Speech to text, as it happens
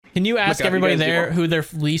Can you ask everybody there who their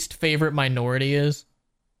least favorite minority is?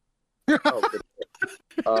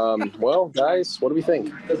 Well, guys, what do we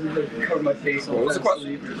think? What's the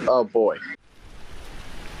question? Oh boy.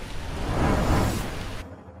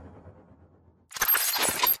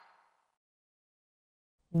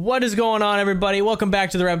 What is going on, everybody? Welcome back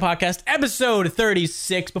to the Rabb1t podcast, episode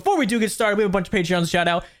 36. Before we do get started, we have a bunch of Patreons to shout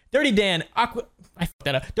out. Dirty Dan,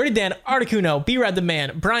 Dirty Dan, Articuno, B-Rad the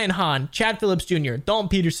Man, Brian Hahn, Chad Phillips Jr., Dalton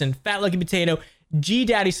Peterson, Fat Lucky Potato, G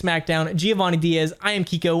Daddy Smackdown, Giovanni Diaz, I Am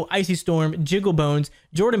Kiko, Icy Storm, Jiggle Bones,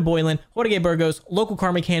 Jordan Boylan, Jorge Burgos, Local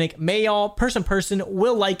Car Mechanic, Mayall, Person,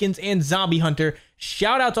 Will Likens, and Zombie Hunter.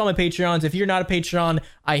 Shout out to all my Patreons. If you're not a Patreon,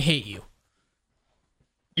 I hate you.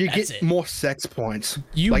 You get more sex points.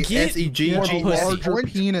 You like get SEG, more larger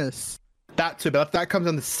penis. That too, but that comes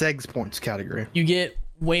on the sex points category. You get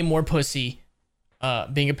way more pussy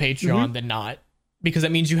being a Patreon than not, because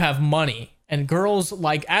that means you have money. And girls,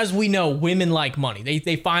 like, as we know, women like money.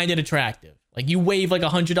 They find it attractive. Like, you wave like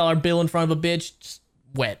 $100 bill in front of a bitch, just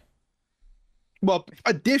wet. Well,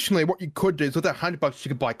 additionally, what you could do is with that $100 you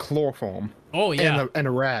could buy chloroform. Oh yeah, and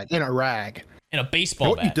a rag, and a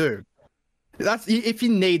baseball bat. What you do? That's if you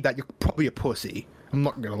need that, you're probably a pussy. I'm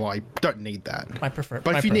not gonna lie, you don't need that. I prefer.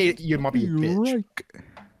 But if you need it, you might be a bitch. Like...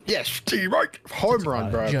 Yes, right. Home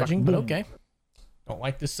run, bro. Judging, but okay. Don't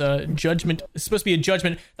like this judgment. It's supposed to be a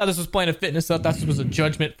judgment. Thought this was Planet Fitness. Thought this was a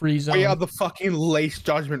judgment-free zone. We are the fucking least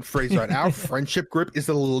judgment-free zone. Our friendship group is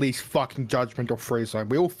the least fucking judgmental-free zone.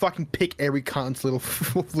 We all fucking pick every cunt's little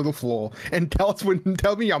flaw and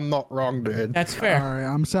tell me I'm not wrong, dude. That's fair. All right,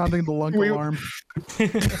 I'm sounding the lunk alarm.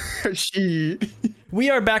 Shit. We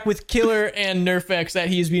are back with Killer and Nerfx. That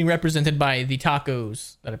he is being represented by the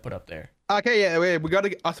tacos that I put up there. Okay, yeah, we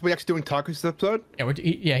gotta. We actually doing tacos this episode?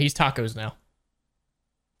 Yeah, he's tacos now.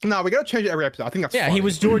 No, we gotta change it every episode. I think that's funny. He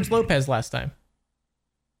was George Lopez last time.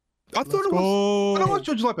 I thought it was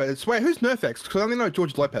George Lopez. Wait, who's Nerfx? Because I only know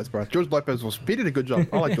George Lopez, bro. George Lopez he did a good job.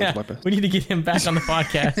 I like George Lopez. We need to get him back on the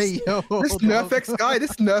podcast. Hey, yo, this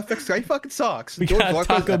Nerfx guy, he fucking sucks. We got Lopez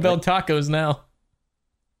Taco Bell tacos now.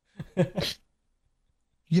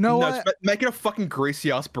 You know what? Make it a fucking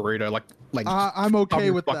greasy ass burrito, like. I'm okay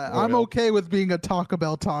with that. I'm okay with being a Taco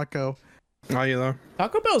Bell taco. Oh, you know.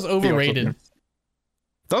 Taco Bell's overrated.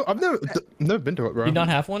 I've never been to it, bro. You not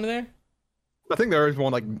have one there? I think there is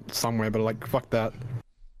one like somewhere, but like fuck that.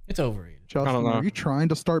 It's overrated. Justin, I don't know. Are you trying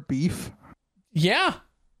to start beef? Yeah.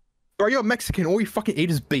 Bro, you're Mexican. All you fucking eat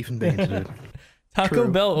is beef and beans, dude. Taco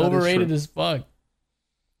Bell overrated as fuck.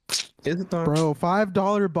 Is it though? Bro,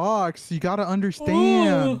 $5 box. You gotta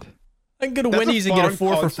understand. Ooh. I can go to Wendy's and get a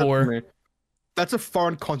 4 for $4. That's a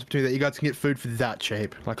foreign concept to me that you guys can get food for that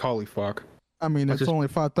cheap. Like, holy fuck. I mean, it's only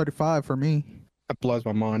 $5.35 for me. That blows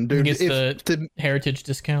my mind, dude. He gets the heritage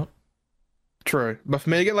discount. True. But for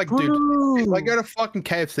me to get like, dude, if I go to fucking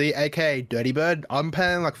KFC, aka Dirty Bird, I'm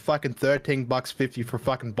paying like fucking $13.50 for a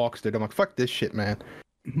fucking box, dude. I'm like, fuck this shit, man.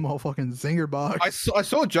 Motherfucking zinger box. I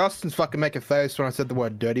saw Justin's fucking make a face when I said the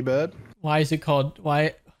word Dirty Bird. Why is it called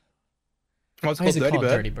Dirty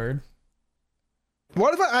Bird?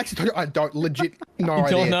 What if I actually told you I don't legit no you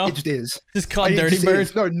idea. Don't know? It just is. It's called Dirty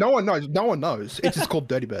Bird? No, no one knows. No one knows. It's just called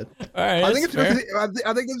Dirty Bird. Alright, I think it's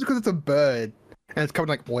because it's a bird and it's covered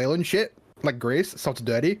in like oil and shit, like grease, so it's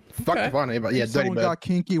dirty. Fuck if I know, but yeah, Dirty Someone Bird. got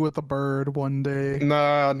kinky with a bird one day.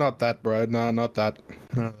 No, not that, bro. No, not that.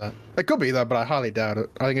 None of that. It could be though, but I highly doubt it.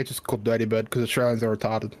 I think it's just called Dirty Bird because Australians are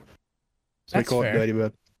retarded. So we call it Dirty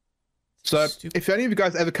Bird. So if any of you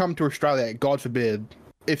guys ever come to Australia, God forbid,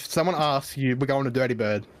 if someone asks you, we're going to Dirty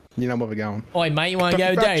Bird, you know where we're going. Oi, mate, you want to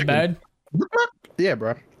go Dirty Bird? Yeah,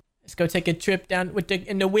 bro. Let's go take a trip down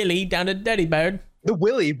in the Willy down to Dirty Bird. The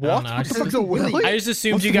Willy? What? What the fuck's a Willy? I just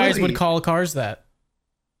assumed you guys would call cars that.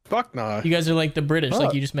 Fuck no. You guys are like the British,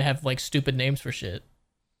 like you just may have like stupid names for shit.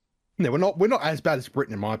 No, we're not as bad as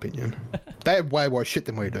Britain in my opinion. They have way worse shit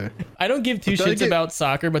than we do. I don't give two shits about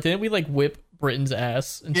soccer, but didn't we like whip Britain's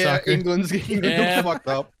ass in soccer? England's fucked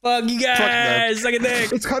up. Fuck you guys, suck a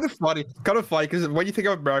dick. It's kind of funny because when you think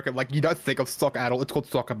of America, like you don't think of soccer at all. It's called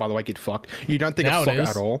soccer, by the way. Get fucked. You don't think of soccer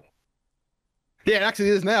at all. Yeah, it actually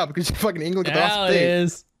is now because fucking England got the last thing. Now it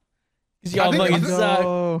is. Because y'all fucking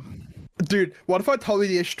suck. Dude, what if I told you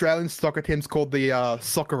the Australian soccer team's called the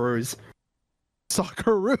Socceroos?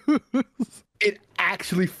 Socceroos? It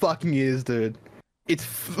actually fucking is, dude.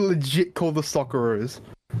 It's legit called the Socceroos.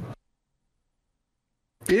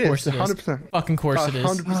 It is, 100%. Fucking course it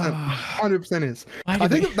is. 100% is. I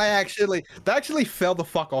think they actually fell the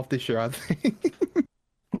fuck off this year, I think.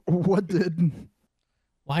 What did?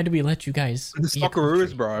 Why do we let you guys? The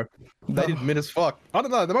Socceroos, bro. They did mid as fuck. I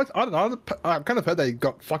don't know. I kind of heard they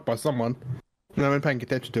got fucked by someone. No, I'm paying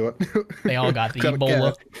attention to it. They all got the Gotta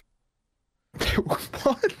Ebola.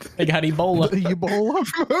 What? They got Ebola. Ebola?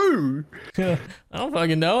 From who? I don't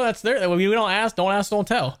fucking know. That's their. We don't ask, don't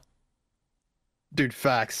tell. Dude,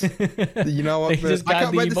 facts. You know what? They just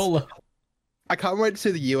got the Ebola. I can't wait to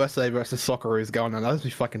see the USA versus Socceroos going on. That'll be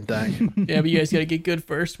fucking dang. Yeah, but you guys gotta get good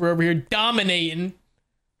first. We're over here dominating.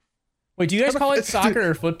 Wait, do you guys call it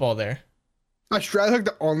soccer or football there? Australia's like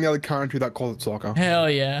the only other country that calls it soccer. Hell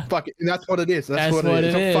yeah. Fuck it, and that's what it is. That's what it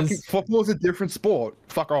is. Fucking, football is a different sport.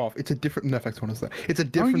 Fuck off. It's a different. No, facts. What is that? It's a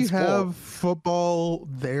different sport. You have football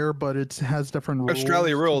there, but it has different rules.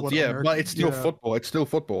 Australia rules, yeah, but it's still football. It's still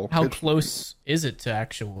football. How close is it to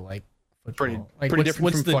actual like football? Pretty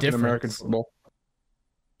different from fucking American football.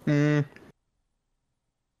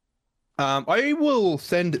 I will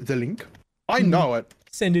send the link. I know it.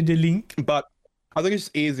 Send it the link. But I think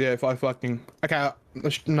it's easier if I fucking... Okay,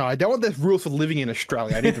 no, I don't want the rules for living in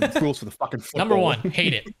Australia. I need the rules for the fucking football. Number one,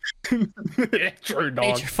 hate it. Yeah, true, dog.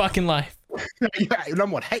 Hate your fucking life. Yeah,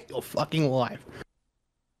 number one, hate your fucking life.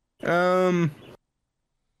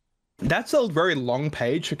 That's a very long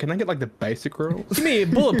page. So can I get like the basic rules? Give me a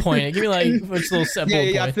bullet point. Give me like what's a little set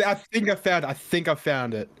bullet point. I think I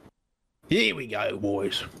found it. Here we go,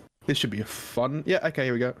 boys. This should be a fun. Yeah, okay,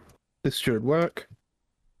 here we go. This should work.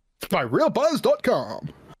 It's by realbuzz.com.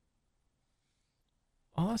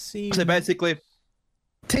 Awesome. So basically,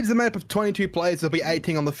 teams are made up of 22 players. There'll be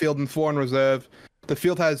 18 on the field and 4 on reserve. The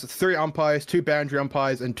field has 3 umpires, 2 boundary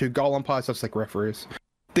umpires, and 2 goal umpires. So it's like referees.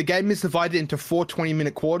 The game is divided into 4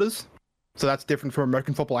 20-minute quarters. So that's different from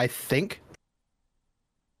American football, I think.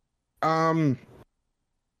 There's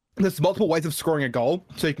multiple ways of scoring a goal.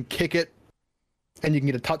 So you can kick it, and you can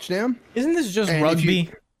get a touchdown. Isn't this just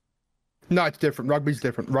rugby? No, it's different. Rugby's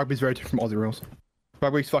different. Rugby's very different from Aussie rules.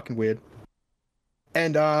 Rugby's fucking weird.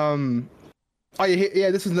 And oh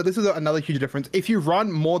yeah, this is another huge difference. If you run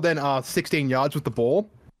more than 16 yards with the ball,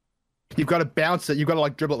 you've got to bounce it. You've got to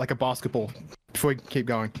like dribble it like a basketball before you can keep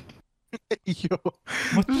going. Yo,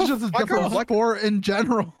 this is just a different sport in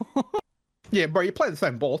general. Yeah, bro, you play the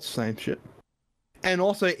same ball. It's the same shit. And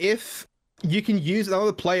also, if you can use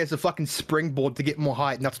another player as a fucking springboard to get more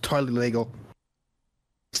height, and that's totally legal.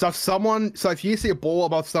 So if you see a ball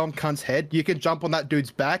above some cunt's head, you can jump on that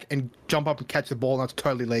dude's back and jump up and catch the ball, and that's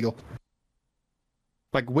totally legal.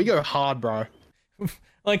 Like, we go hard, bro.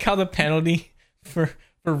 Like how the penalty for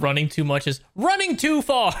running too much is running too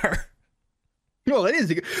far. No, it is.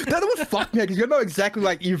 That was fucked me, because you know exactly,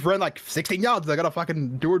 like, you've run like 16 yards, I gotta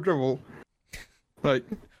fucking do a dribble. Like,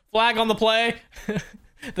 flag on the play.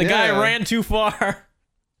 The guy ran too far.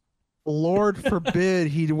 Lord forbid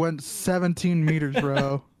he went 17 meters,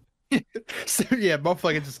 bro. So yeah,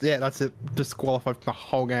 motherfucker, that's it. Disqualified from the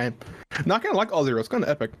whole game. Not gonna like Aussie rules. It's kind of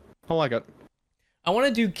epic. I like it. I want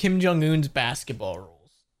to do Kim Jong-un's basketball rules.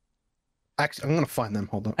 Actually, I'm gonna find them.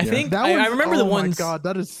 Hold on. I think I remember the ones. Oh my god,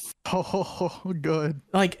 that is so good.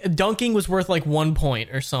 Like dunking was worth like 1 point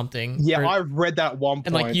or something. Yeah, I've read that 1 point.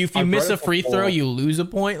 And like if you miss a free throw, you lose a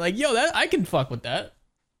point. Like yo, that I can fuck with that.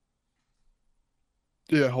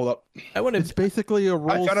 Yeah, hold up. It's basically a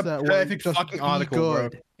rule that that perfect fucking article,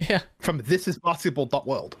 good. Bro. Yeah. From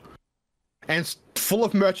thisisbasketball.world. And it's full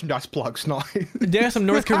of merchandise plugs. No. They have some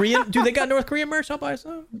North Korean. Dude, they got North Korean merch. I'll buy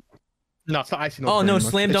some. No, it's not actually North Korean. No,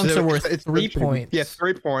 slam dunks are worth 3 points. Yeah,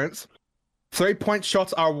 3 points. 3-point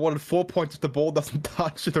shots are awarded 4 points if the ball doesn't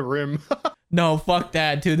touch the rim. No, fuck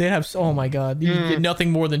that, dude. They have. Oh my god, you get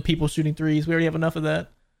nothing more than people shooting threes. We already have enough of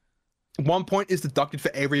that. 1 point is deducted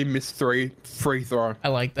for every missed free throw. I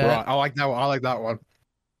like that. Right, I like that one.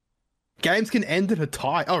 Games can end in a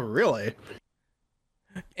tie. Oh, really?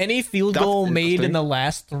 Any field goal made in the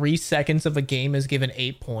last 3 seconds of a game is given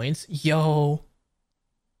 8 points. Yo,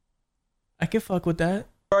 I can fuck with that.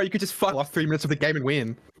 Bro, you could just fuck the last 3 minutes of the game and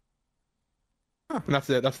win. And that's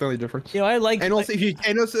it. That's the only difference. I like. And also,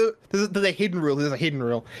 there's a hidden rule. There's a hidden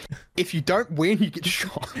rule. If you don't win, you get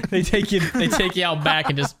shot. They take you out back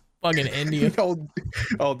and just fucking end you.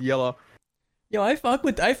 old yellow. Yo, I fuck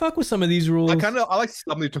with some of these rules. I like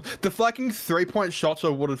some of these. The fucking 3-point shots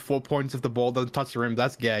are awarded 4 points if the ball doesn't touch the rim.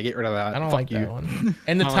 That's gay. Get rid of that. I don't like that one.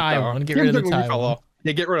 And the tie one. Get rid of the tie one.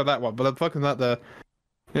 Yeah, get rid of that one. But the fucking the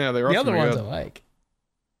other ones I like.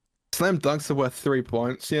 Slam dunks are worth 3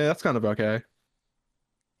 points. Yeah, that's kind of okay.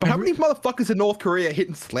 But how many motherfuckers in North Korea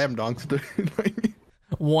hitting slam dunks, dude?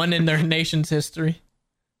 One in their nation's history.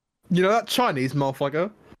 You know that Chinese motherfucker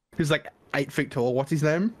who's like 8 feet tall? What's his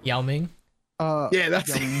name? Yao Ming. Yeah, that's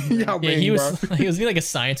Yao Ming. Yeah, he was doing like a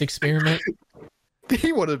science experiment.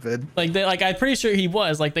 He would have been. I'm pretty sure he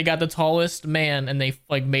was. Like they got the tallest man and they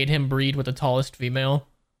like made him breed with the tallest female,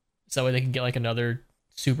 so that way they can get like another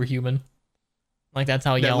superhuman. Like that's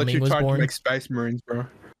how They Yao literally Ming was tried to born. make Space Marines, bro.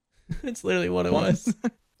 It's literally what it was.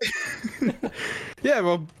 Yeah,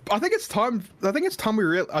 well, I think it's time.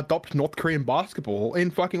 We adopt North Korean basketball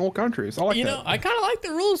in fucking all countries. I like You that. know, I kind of like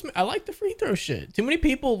the rules. I like the free throw shit. Too many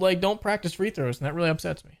people like don't practice free throws, and that really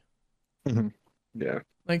upsets me. Mm-hmm. Yeah,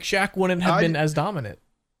 Like Shaq wouldn't have been as dominant.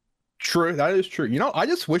 True, that is true. You know, I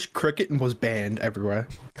just wish cricket was banned everywhere.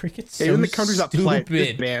 Cricket's so Even the countries that play it, stupid.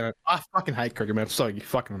 just ban it. I fucking hate cricket, man. It's so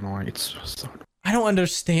fucking annoying. It's so. I don't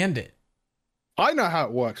understand it. I know how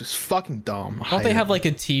it works. It's fucking dumb. Don't they have like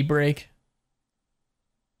a tea break?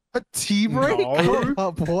 A tea break?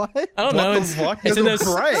 No. What? I don't know. What the It's, fuck? it's There's in a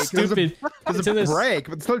those break. stupid. There's It's in a this. break,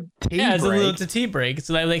 but it's not tea Yeah, break. it's a tea break,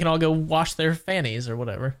 so that they can all go wash their fannies or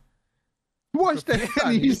whatever. Watch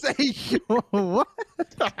that. You say what?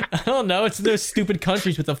 I don't know. It's those stupid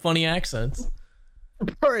countries with the funny accents.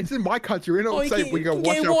 Bro, it's in my country. We don't say we go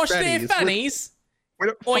wash our their fannies. fannies. We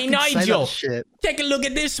don't Oi, fucking say Nigel. that shit. Take a look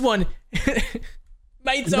at this one.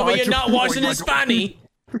 Mate's over here Nigel, not oh washing my his God. fanny.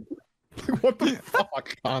 What the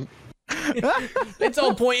fuck, cunt? It's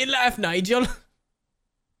all point in life, Nigel.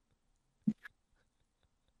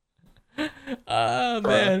 Oh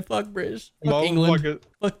man, fuck British, fuck England,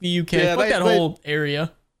 fuck the UK, Yeah, fuck they- that whole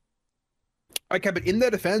area. Okay, but in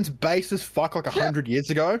their defense, base as fuck like 100 years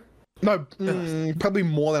ago. No, probably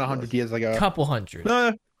more than 100 years ago. Couple hundred.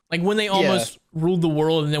 No, Like when they almost ruled the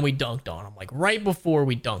world and then we dunked on them. Like right before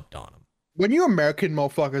we dunked on them. when you American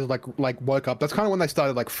motherfuckers like woke up, that's kind of when they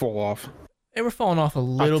started like fall off. They were falling off a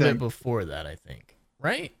little bit think. before that, I think.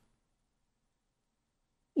 Right?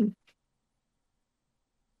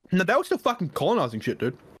 No, they were still fucking colonizing shit,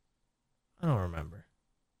 dude. I don't remember.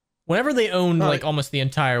 Whenever they owned like almost the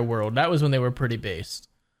entire world, that was when they were pretty based.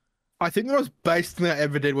 I think the most based thing I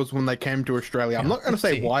ever did was when they came to Australia. I'm Yeah, not going to let's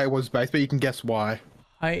say see. why it was based, but you can guess why.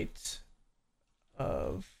 Height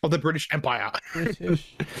of Of the British Empire.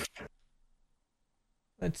 British.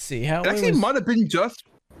 Let's see how It actually might have been just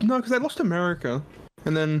no, because they lost America,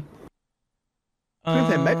 and then I was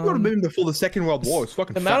gonna say, maybe it would have been before the Second World War. It's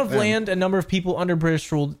fucking the amount fat of then. land and number of people under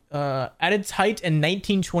British rule. At its height in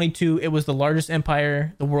 1922, it was the largest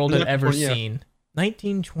empire the world had ever Yeah. seen.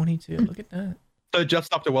 1922. Look at that. So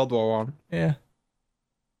just after World War One. Yeah.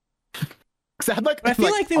 'Cause they had, like, But I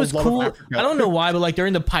feel like they a was lot of cool. Africa. I don't know why, but like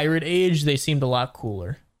during the pirate age, they seemed a lot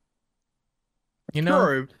cooler. You know?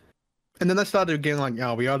 True. And then they started getting like,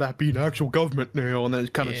 oh, we ought to be an actual government now, and then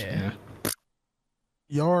it's kind of Yeah.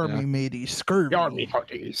 Your Yeah. army matey scurvy. Army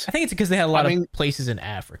hotties. I think it's because they had a lot I mean- of places in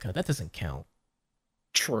Africa. That doesn't count.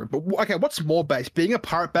 True, but okay, what's more based? Being a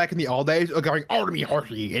pirate back in the old days, or going Army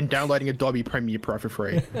hottie and downloading Adobe Premiere Pro for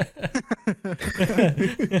free?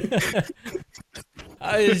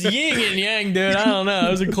 It's yin and yang, dude. I don't know.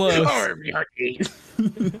 Those are close. Army hottie.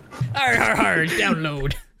 Arr,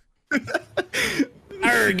 download.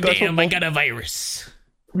 Arg, That's damn, what I got a virus.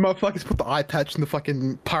 Motherfuckers put the eye patch and the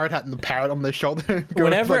fucking pirate hat and the parrot on their shoulder. Go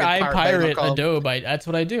Whenever fucking I pirate pirate.com. Adobe, that's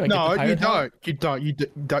what I do. I No, get the you pirate hat.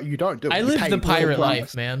 don't. You don't do it. I You live pay the real pirate price.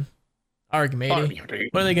 life, man. Arg, matey. Army hottie.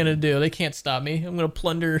 What are they gonna do? They can't stop me. I'm gonna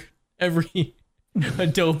plunder every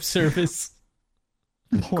Adobe service.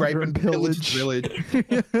 Grape Plunder and pillage village.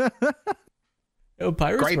 Oh,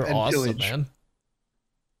 pirates Grape were and awesome, pillage. man.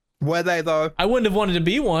 Were they though? I wouldn't have wanted to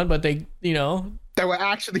be one, but they, you know, They were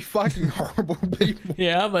actually fucking horrible people.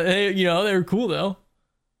 yeah, but they, you know, they were cool though.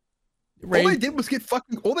 All they did was get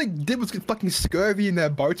fucking scurvy in their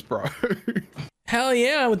boats, bro. Hell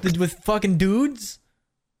yeah, with fucking dudes.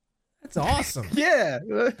 That's awesome. Yeah,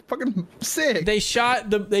 fucking sick. They shot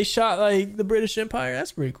like the British Empire.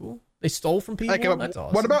 That's pretty cool. They stole from people. Okay, but That's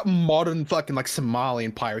awesome. what about modern fucking like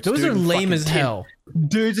Somalian pirates? those? Are Dude, lame fucking as hell.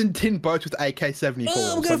 Dudes in tin boats with AK-74s. Oh,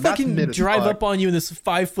 I'm Like, gonna that's fucking mid as drive fuck. up on you in this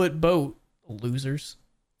 5-foot boat, losers.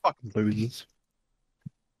 Fucking losers.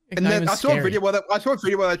 Like, And not then even I saw a scary.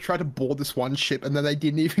 video where they tried to board this one ship, and then they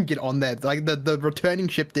didn't even get on there. Like the returning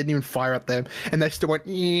ship didn't even fire at them, and they still went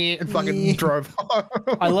and fucking drove.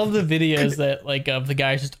 I love the videos that like of the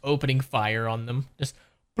guys just opening fire on them. Just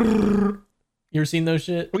you ever seen those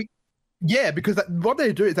shit? Yeah, because what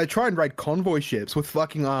they do is they try and raid convoy ships with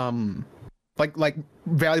fucking like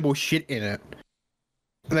valuable shit in it,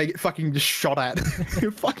 and they get fucking just shot at.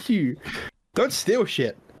 Fuck you! Don't steal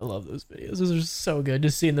shit. I love those videos. Those are so good.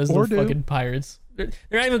 Just seeing those Or little do. fucking pirates. They're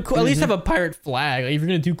not even cool. At least have a pirate flag. Like, if you're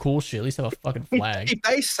gonna do cool shit, at least have a fucking flag. If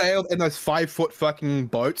they sailed in those 5-foot fucking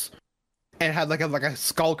boats and had like a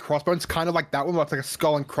skull crossbones, kind of like that one, where it's like a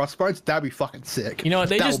skull and crossbones, that'd be fucking sick. You know what?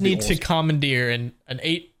 They That just would be need to commandeer an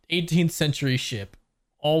 18th century ship,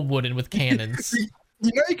 all wooden with cannons.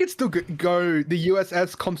 You know, you could still go. The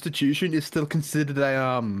USS Constitution is still considered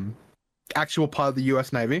actual part of the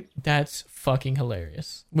U.S. Navy. That's fucking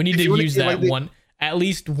hilarious. We need to use that one. At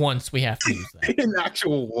least once we have to use that. In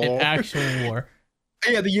actual war. In actual war.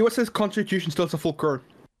 Yeah, the USS Constitution still has a full crew.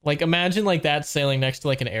 Like, imagine like that sailing next to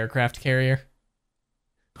like an aircraft carrier.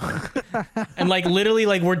 And like literally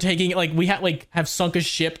like we're taking like we have sunk a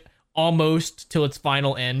ship almost till its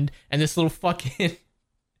final end, and this little fucking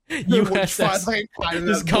USS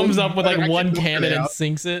just comes up with like one cannon and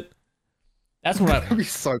sinks it. That's what That'd be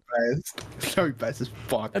so bad. So bad as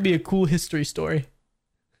fuck. That'd be a cool history story.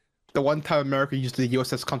 The one time America used the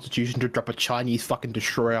USS Constitution to drop a Chinese fucking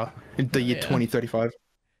destroyer in the year 2035.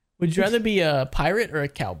 Would you rather be a pirate or a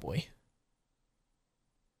cowboy?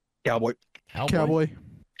 Cowboy. Cowboy.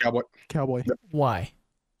 Why?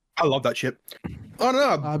 I love that shit. I don't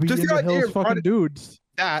know. Just the idea of fucking dudes.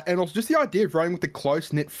 That, and also just the idea of running with the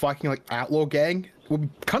close-knit fucking like outlaw gang would be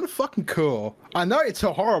kind of fucking cool. I know it's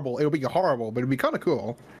horrible. It'll be horrible, but it'll be kind of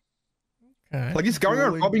cool. Okay. Like, just going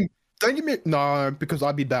around robbing. Don't give me no, because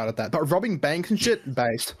I'd be bad at that. But robbing banks and shit,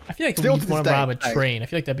 based. I feel like we want to rob a train. I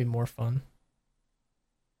feel like that'd be more fun.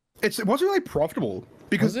 It wasn't really profitable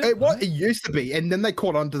because it used to be, and then they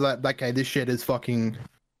caught on to that. Okay, this shit is fucking.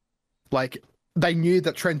 Like, they knew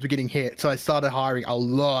that trains were getting hit, so they started hiring a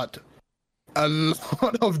lot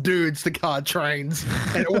of dudes to guard trains,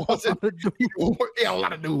 and it wasn't a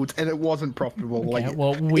lot of dudes, and it wasn't profitable. Okay, like,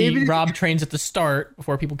 well, we rob trains at the start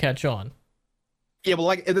before people catch on. Yeah, but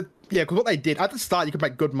like, because what they did at the start, you could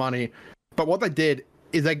make good money, but what they did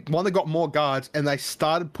is they got more guards, and they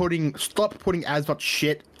stopped putting as much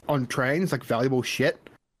shit on trains, like valuable shit,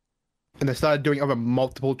 and they started doing over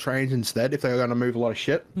multiple trains instead if they were going to move a lot of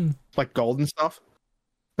shit, like gold and stuff.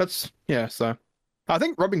 So I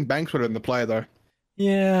think robbing banks would have been the play, though.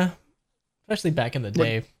 Yeah, especially back in the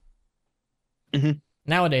day. Mm-hmm.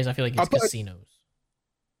 Nowadays, I feel like it's casinos.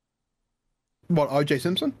 What, O.J.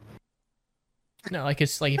 Simpson? No, like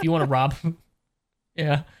it's like if you want to rob, if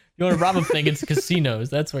you want to rob a thing, it's casinos.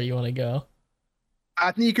 That's where you want to go.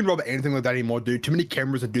 I think you can rob anything like that anymore, dude. Too many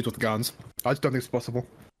cameras and dudes with guns. I just don't think it's possible.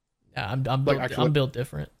 Yeah, I'm built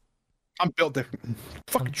different. I'm built different.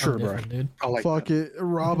 Fucking true, bro. Dude. I like Fuck that. it.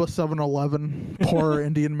 Rob a 7-Eleven. Poor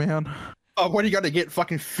Indian man. Oh, what do you got to get?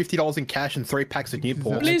 Fucking $50 in cash and 3 packs of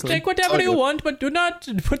Newport. Please take whatever you want, but do not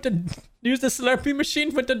use the Slurpee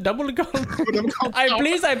machine with the double gulp.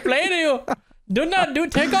 I play to you.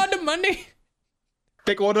 Take out the money.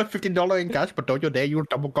 Take order $15 in cash, but don't you dare use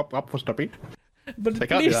double cup for Slurpee. But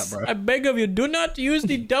please, I beg of you, do not use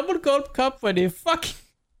the double gulp cup for the fucking.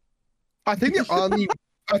 I think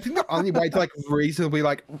the only way to like reasonably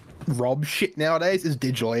like rob shit nowadays is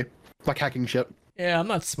digitally, like hacking shit. Yeah, I'm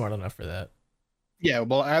not smart enough for that. Yeah,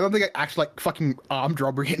 well, I don't think actually like fucking armed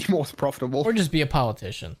robbery anymore is profitable. Or just be a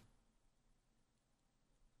politician.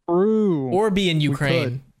 True. Or be in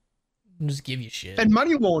Ukraine. And just give you shit. And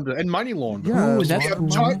money launder. Yeah, ooh, that's a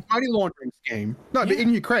giant money laundering scheme. No, but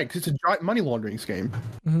in Ukraine, because it's a giant money laundering scheme.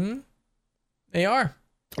 Mm-hmm. They are.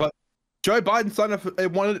 Like, Joe Biden signed up,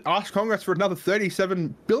 wanted to ask Congress for another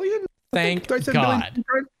 $37 billion. Thank God.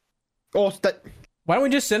 Billion or that. Why don't we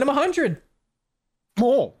just send them 100?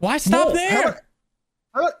 More. Why stop there?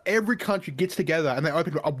 How about every country gets together and they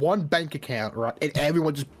open one bank account, right? And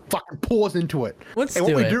everyone just fucking pours into it. What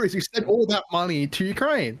we do is we send all that money to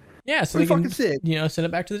Ukraine. Yeah, so they can, send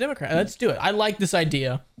it back to the Democrats. Let's do it. I like this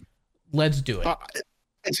idea. Let's do it.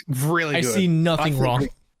 It's really good. I see nothing wrong.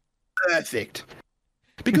 Perfect.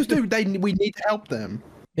 Because, dude, we need to help them.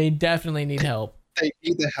 They definitely need help. They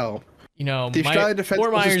need the help. You know, the Australian Defense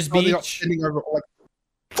Fort Myers Beach over, like,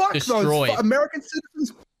 fuck destroyed. Those American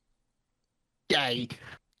citizens. Gay.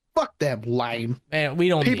 Fuck them, lame. Man, we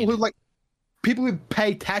don't people who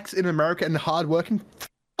pay tax in America and hard working.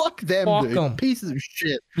 Fuck them, dude. Them. Pieces of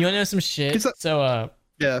shit. You wanna know some shit?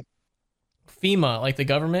 Yeah. FEMA, like the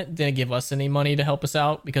government, didn't give us any money to help us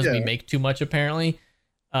out because we make too much apparently.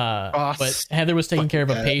 But Heather was taking care of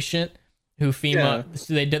a patient who FEMA,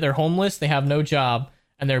 so they're homeless, they have no job,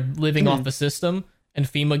 and they're living off the system, and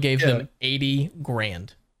FEMA gave them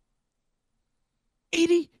 $80,000.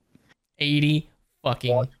 80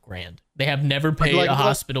 fucking grand. They have never paid a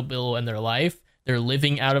hospital bill in their life. They're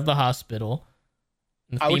living out of the hospital.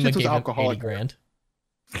 And FEMA gave them $80,000.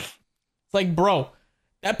 It's like, bro,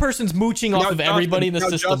 that person's mooching off of everybody in the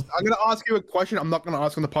system. I'm gonna ask you a question. I'm not gonna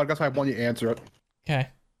ask on the podcast. I want you to answer it. Okay.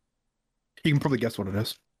 You can probably guess what it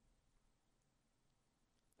is.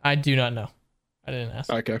 I do not know. I didn't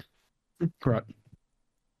ask. Okay. Correct.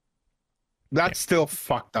 That's still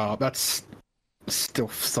fucked up. That's still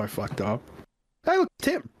so fucked up. Hey, look,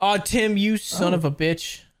 Tim. Oh, Tim, you son of a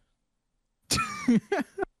bitch.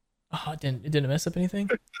 Oh, it didn't mess up anything?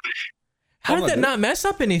 How did that not mess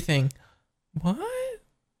up anything? What?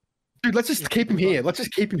 Dude, let's just keep him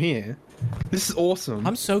here. This is awesome.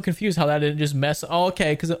 I'm so confused how that didn't just mess. Oh,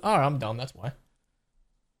 okay, because I'm dumb. That's why.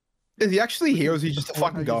 Is he actually here, or is he just a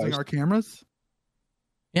fucking guy? Using our cameras?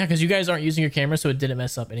 Yeah, because you guys aren't using your camera, so it didn't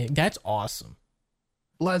mess up anything. That's awesome.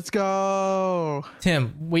 Let's go.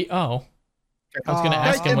 Tim, I was gonna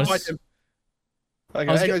ask him.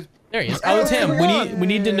 There he is. Oh, Tim, we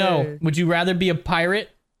need to know. Would you rather be a pirate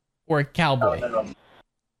or a cowboy?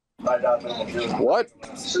 What?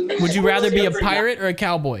 Would you rather be a pirate or a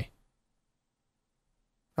cowboy?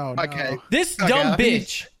 Oh, no. Okay. This dumb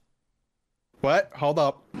bitch. What? Hold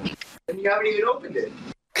up. And you haven't even opened it.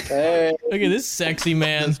 Hey, Look at this sexy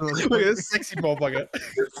man. Look at this sexy motherfucker.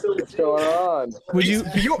 what's going on? Would you?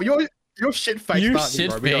 You're shit faced. You're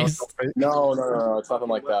shit-faced. No, it's nothing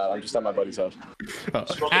like that. I'm just at my buddy's house.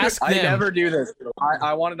 Ask I them. never do this.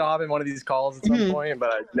 I wanted to hop in one of these calls at some point,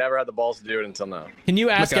 but I never had the balls to do it until now. Can you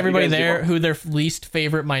ask Look, everybody you guys there do- who their least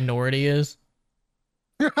favorite minority is?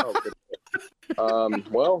 Oh, good.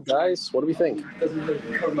 Well, guys, what do we think?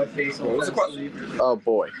 Oh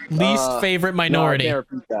boy. Least favorite minority. No, I can't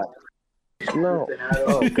repeat that. No.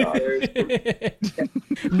 Oh god.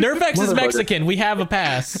 Nerfx is Mexican. We have a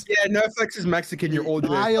pass. Yeah, NoFX is Mexican. You're all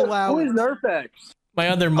doing. I allow Who it. is Nerfx? My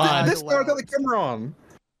other mod. This guy got the camera on.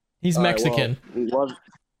 He's All right, Mexican.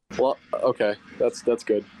 Well, okay, that's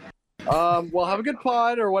good. Well, have a good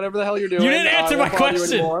pod or whatever the hell you're doing. You didn't answer my I won't bother you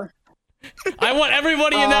question. anymore. I want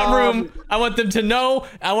everybody in that room. I want them to know.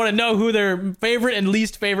 I want to know who their favorite and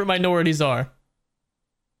least favorite minorities are.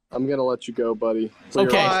 I'm gonna let you go, buddy. For your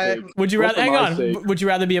Okay. own sake. Would you Well, rather? for Hang my on. sake. Would you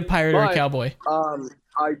rather be a pirate or a But- cowboy?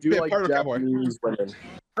 I do Yeah, like pirate or cowboy? Japanese women.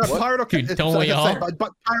 Pirate or Dude, cowboy? don't we all?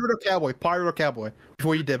 But pirate or cowboy? Pirate or cowboy?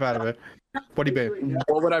 Before you dip out of it, what do you be?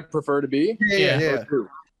 What would I prefer to be? Yeah.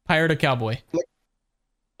 Pirate or cowboy?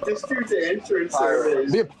 This dude's entrance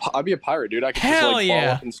I'd be a pirate, dude. I could Hell just like yeah.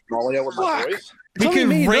 fall up in Somalia with my voice. We It's only can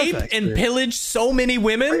me, rape Nerfx, and dude. pillage so many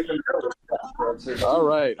women. All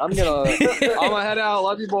right, I'm gonna head out.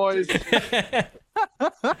 Love you, boys.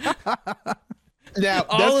 Now,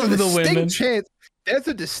 All there's of a the distinct women. chance. There's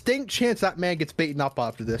a distinct chance that man gets beaten up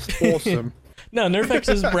after this. Awesome. No, Nerfx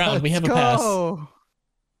is brown. We have a Let's pass. go.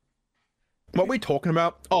 What are we talking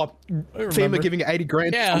about? Oh, remember. FEMA giving 80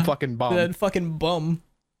 grand. Yeah. I'm fucking bummed. That fucking bum.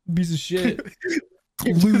 Piece of shit.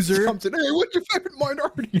 Loser. Comes in, hey, what's your favorite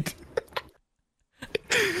minority?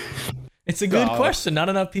 It's a good Oh. question. Not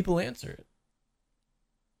enough people answer it.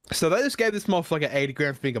 So they just gave this motherfucker 80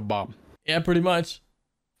 grand for being a bum. Yeah, pretty much.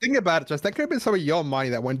 Think about it, Just that could have been some of your money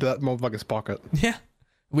that went to that motherfucker's pocket. Yeah.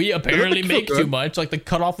 We apparently It make looked too good. much. Like the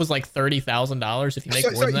cutoff was like $30,000. If you make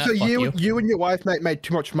So, more than that, fuck you. you and your wife made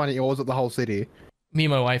too much money, or was it the whole city? Me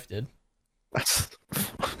and my wife did. That's.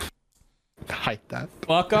 I hate that.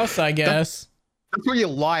 Fuck us, I guess. That's where you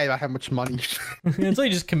lie about how much money Until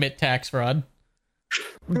you just commit tax fraud.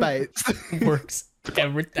 mate. Works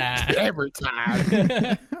every time. Every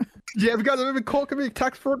time. Yeah, have you guys ever been caught committing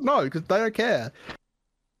tax fraud? No, because they don't care.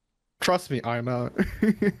 Trust me, I know.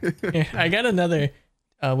 Yeah, I got another.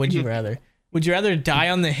 Would you rather? Would you rather die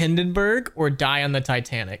on the Hindenburg or die on the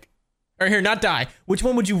Titanic? Or here, not die. Which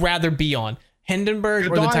one would you rather be on? Hindenburg or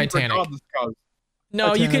the Dying Titanic? regardless, guys.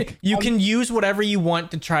 No, Titanic. you can use whatever you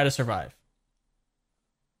want to try to survive.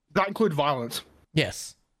 That include violence.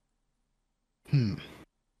 Yes. Hmm.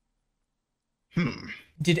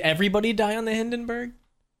 Did everybody die on the Hindenburg?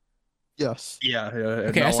 Yes. Yeah.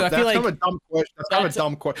 Okay, so I feel that's like- kind of a dumb question. That's kind of that's- a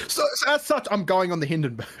dumb question. So as such, I'm going on the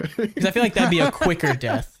Hindenburg. Because I feel like that'd be a quicker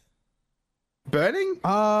death. Burning?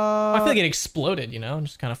 I feel like it exploded, you know, and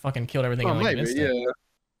just kind of fucking killed everything Oh, in like an maybe, instant. yeah.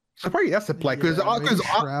 So probably that's the play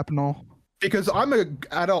shrapnel. because I'm an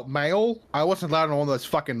adult male. I wasn't allowed on one of those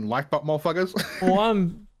fucking lifeboat motherfuckers. Well,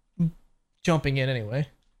 I'm jumping in anyway.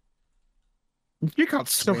 You can't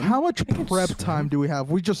So swim. how much can prep swim. time do we have?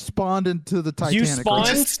 We just spawned into the Titanic. You right? spawned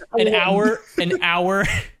Just an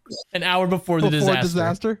hour before the Before disaster.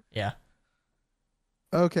 disaster? Yeah.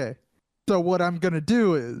 Okay. So what I'm gonna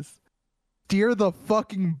do is steer the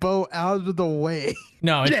fucking boat out of the way.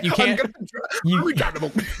 No, Yeah, you can't. I'm You,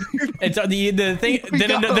 retardable. it's the thing.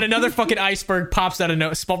 Then another fucking iceberg pops out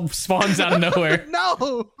of spawns out of nowhere.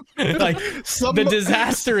 No. Like the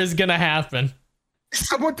disaster is gonna happen.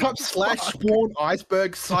 Someone type /spawn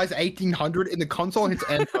iceberg size 1800 in the console and hits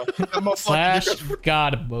enter. That motherfucker-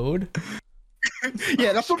 God mode.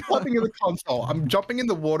 Yeah, that's what I'm typing in the console. I'm jumping in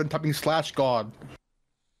the water and typing /god.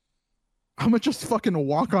 I'm gonna just fucking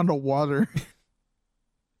walk onto water.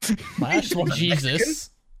 Slash Jesus.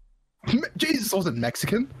 Jesus wasn't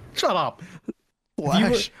Mexican. Shut up.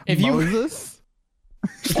 Flash if you were- Moses.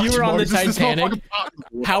 If you were on the Moses, this Titanic,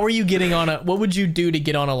 motherfucker- how are you getting on a? What would you do to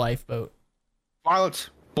get on a lifeboat? Violence.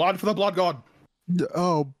 Blood for the blood god.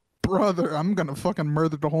 Oh, brother, I'm gonna fucking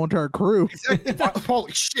murder the whole entire crew.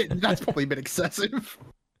 Holy shit, that's probably a bit excessive.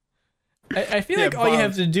 I feel like all you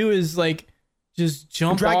have to do is like just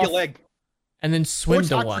jump drag off your leg and then swim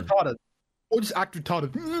to one. Or just act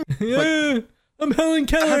retarded. Like, I'm Helen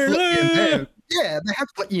Keller. Yeah, they have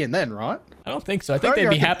to let you in then, right? I don't think so. I think they'd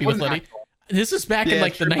be happy with letting. This is back in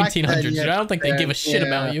like the 1900s. I don't think they give a shit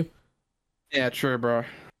about you. Yeah, true, bro.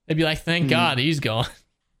 They'd be like, thank God he's gone.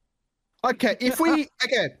 Okay,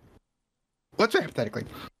 let's say hypothetically,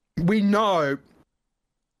 we know.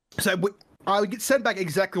 So I would get sent back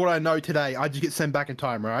exactly what I know today. I just get sent back in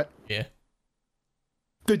time, right? Yeah.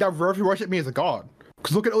 Dude, they'll really worship me as a god.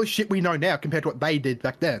 Because look at all the shit we know now compared to what they did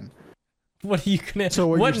back then. What are you gonna? So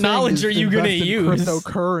what knowledge are you gonna use?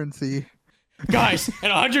 Cryptocurrency. Guys, in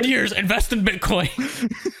 100 years, invest in Bitcoin.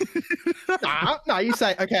 No, you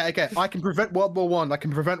say, okay, I can prevent World War One. I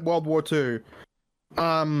can prevent World War Two.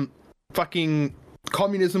 Fucking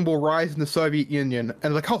communism will rise in the Soviet Union.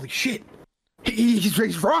 And like, holy shit,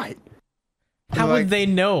 he's right. How would they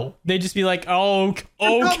know? They'd just be like, oh,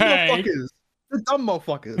 okay. The dumb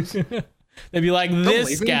motherfuckers. They'd be like,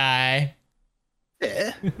 this guy.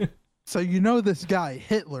 Yeah. So you know this guy,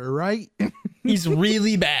 Hitler, right? He's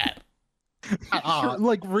really bad.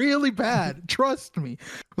 Like, really bad. Trust me.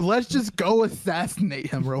 Let's just go assassinate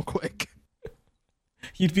him real quick.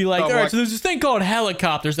 You'd be like, all right, so there's this thing called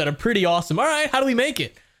helicopters that are pretty awesome. All right, how do we make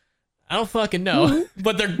it? I don't fucking know,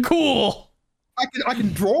 but they're cool. I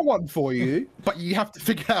can draw one for you, but you have to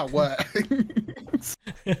figure out what.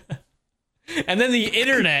 And then the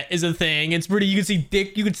internet is a thing. It's pretty. You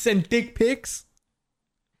can send dick pics.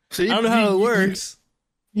 So I don't know how it works.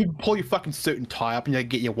 You pull your fucking suit and tie up, and you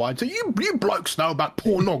get your wine. So you blokes know about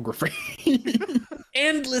pornography.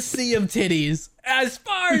 Endless sea of titties, as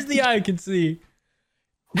far as the eye can see.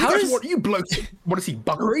 What you blokes want to see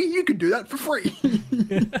buggery? You can do that for free.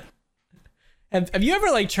 Have you ever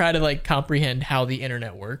like tried to like comprehend how the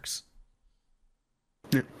internet works?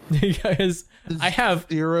 Because I have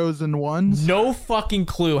zeros and ones. No fucking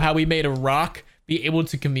clue how we made a rock be able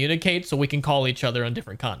to communicate so we can call each other on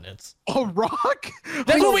different continents. A rock?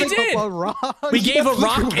 That's what we did. A rock? We gave a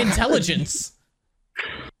rock intelligence.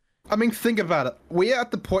 I mean, think about it. We're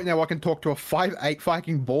at the point now where I can talk to a 5'8"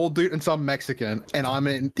 fucking bald dude and some Mexican, and I'm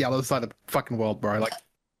in the other side of the fucking world, bro.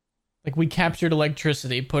 Like we captured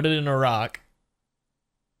electricity, put it in a rock,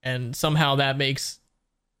 and somehow that makes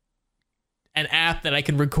an app that I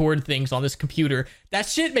can record things on this computer. That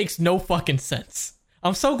shit makes no fucking sense.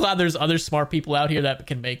 I'm so glad there's other smart people out here that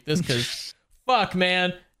can make this, because fuck,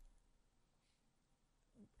 man.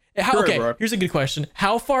 Okay, here's a good question.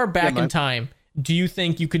 How far back in time do you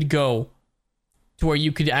think you could go to where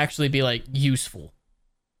you could actually be, like, useful?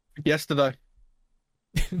 Yesterday.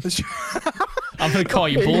 I'm gonna call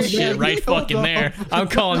you bullshit right fucking there. I'm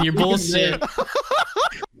calling you bullshit.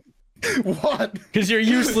 What? Because you're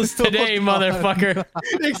useless today, motherfucker.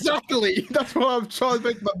 Exactly. That's why I'm trying to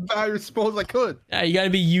make my bad response I could. Yeah, you gotta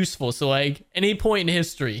be useful. So, like, any point in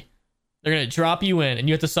history, they're gonna drop you in, and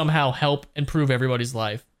you have to somehow help improve everybody's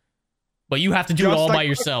life. But you have to do it all by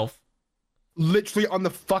yourself. Literally on the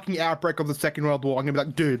fucking outbreak of the Second World War, I'm gonna be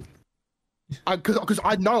like, dude, because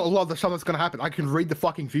I know a lot of the stuff that's gonna happen. I can read the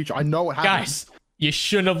fucking future. I know what happens. Guys, you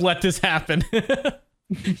shouldn't have let this happen.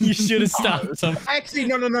 You should have stopped them. Actually,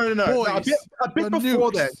 no. Boys, a bit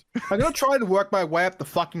before that, I'm gonna try to work my way up the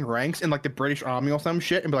fucking ranks in like the British Army or some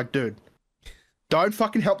shit, and be like, dude, don't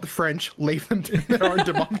fucking help the French. Leave them to their own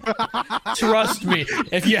demise. Trust me,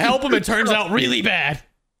 if you help them, it turns out really bad.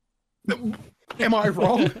 Am I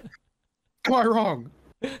wrong? Am I wrong?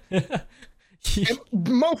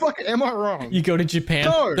 Motherfucker, am I wrong? You go to Japan,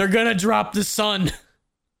 No. They're gonna drop the sun.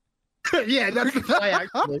 Yeah, that's the play,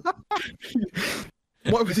 actually.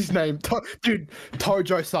 What was his name? Dude,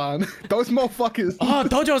 Tojo-san. Those motherfuckers. Oh,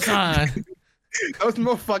 Tojo-san. Those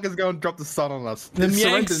motherfuckers going to drop the sun on us. The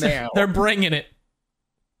Yanks, now. they're bringing it.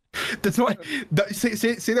 That's not.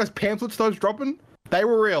 See those pamphlets those dropping? They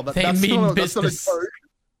were real. They mean business.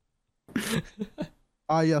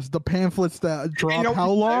 Yes, the pamphlets that dropped. How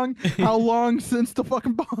long? How long since the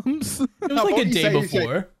fucking bombs? It was like a day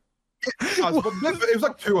before. It was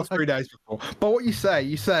like 2 or 3 days before. But what you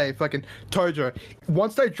say, fucking Tojo,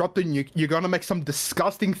 once they drop the nuke, you're gonna make some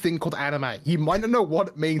disgusting thing called anime. You might not know what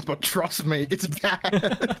it means, but trust me, it's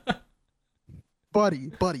bad. buddy,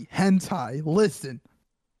 hentai, listen.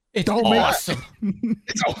 It's awesome.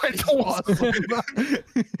 It's awesome.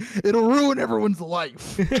 It'll ruin everyone's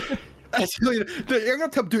life. Actually, you're gonna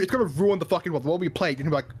tell dude, it's gonna ruin the fucking world. What we played, and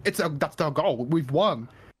you're like, that's our goal. We've won.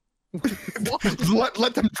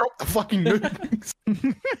 let them drop the fucking nukes.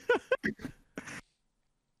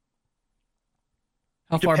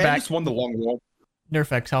 How far Japan back? just won the long war.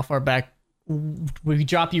 Nerfx, how far back? We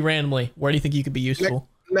drop you randomly. Where do you think you could be useful?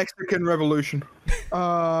 Mexican Revolution.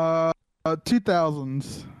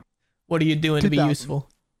 2000s. What are you doing to be useful?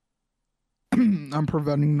 I'm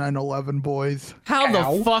preventing 9/11, boys. How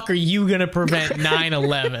the fuck are you gonna prevent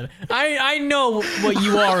 9/11? I know what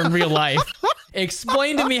you are in real life.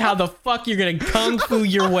 Explain to me how the fuck you're gonna kung fu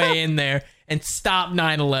your way in there and stop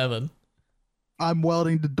 9/11. I'm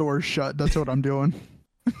welding the doors shut. That's what I'm doing.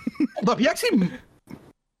 Look,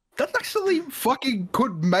 that actually fucking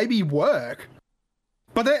could maybe work.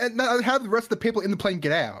 But then how do the rest of the people in the plane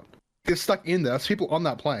get out? They're stuck in there. There's people on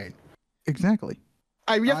that plane. Exactly.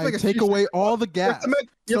 You have to take away all the gas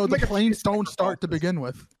so the planes don't start to begin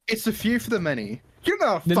with. It's a few for the many. You don't know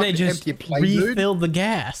how to Then they fucking just empty a plane, refill the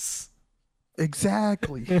gas.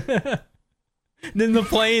 Exactly. Then the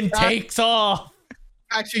plane takes off.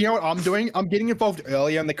 Actually, you know what I'm doing? I'm getting involved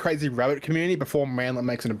earlier in the crazy rabbit community before Manlet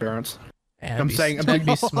makes an appearance. Yeah, that'd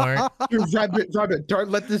be smart. Rabbit, don't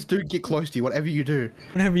let this dude get close to you. Whatever you do,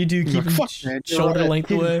 Whatever you do, keep him shoulder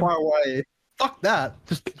length away. Far away. Fuck that.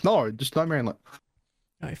 Just no Manlet.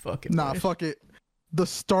 I fucking Nah, fuck it. The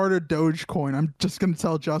starter Dogecoin. I'm just gonna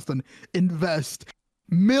tell Justin, invest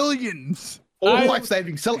millions. All life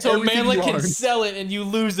savings. Sell so everything Manlet you can own. sell it and you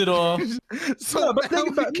lose it all. But think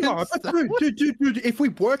about dude. If we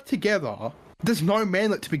work together, there's no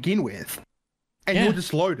Manlet to begin with, and you're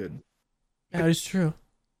just loaded. That is true.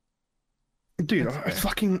 Dude,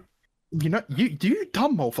 fucking, you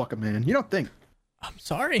dumb motherfucker, man. You don't think. I'm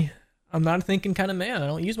sorry. I'm not a thinking kind of man. I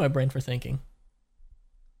don't use my brain for thinking.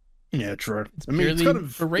 Yeah, true. It's purely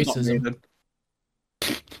for racism.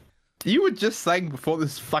 You were just saying before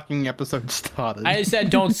this fucking episode started. I said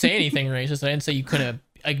don't say anything racist. I didn't say you couldn't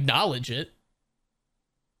acknowledge it.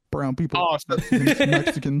 Brown people. Oh,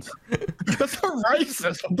 Mexicans. That's not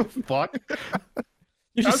racist. What the fuck?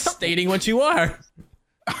 You're just stating what you are.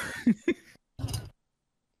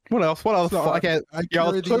 What else? So I carry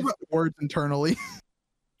these words internally.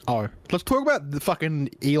 Oh, let's talk about the fucking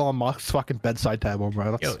Elon Musk's fucking bedside table,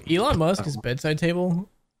 bro. Yo, Elon Musk's bedside table,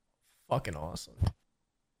 fucking awesome.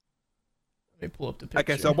 Let me pull up the picture.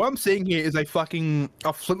 Okay, so what I'm seeing here is a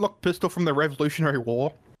flintlock pistol from the Revolutionary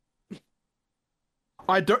War.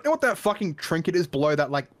 I don't know what that fucking trinket is below that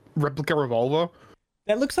like replica revolver.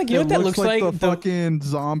 That looks like that looks like the fucking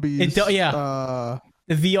zombies.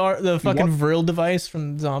 The VR, the fucking Vril device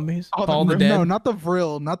from Zombies. Oh, Call the Dead. No, not the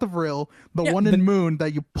Vril. The one in Moon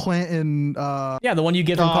that you plant in. Yeah, the one you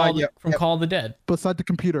get from Call the Dead. Beside the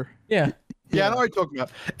computer. Yeah. Yeah, I know what you're talking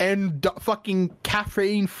about. And fucking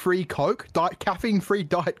caffeine-free Coke, caffeine-free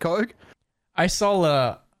Diet Coke. I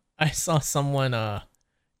saw someone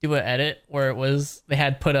do an edit where it was they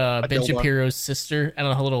had put Ben Shapiro's sister and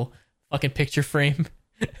a little fucking picture frame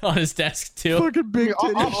on his desk too. Fucking big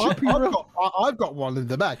I've got one in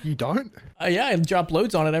the back. You don't? Yeah, I drop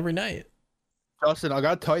loads on it every night. Justin, I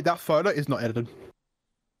gotta tell you, that photo is not edited.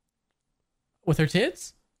 With her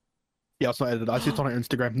tits? Yeah, it's not edited. I see it's on her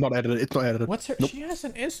Instagram. Not edited. It's not edited. What's her? Nope. She has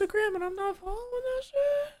an Instagram, and I'm not following that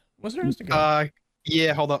shit. What's her Instagram?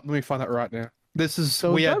 Yeah, hold up. Let me find that right now. This is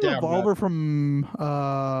so we is are that revolver from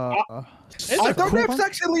I don't know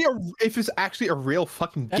if it's actually a real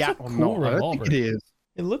fucking gap or not. Revolver. I don't think it is.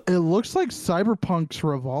 It looks like Cyberpunk's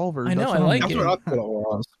revolver. I know. I like it. That's what I thought it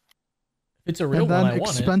was. If it's a real one, I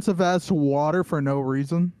want it. Expensive ass water for no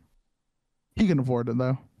reason. He can afford it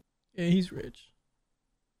though. Yeah, he's rich.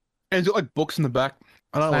 And it's got like books in the back.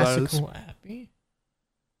 I don't know what that is. Classical Appy.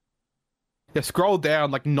 Yeah, scroll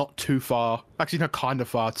down like not too far. Actually, no, kind of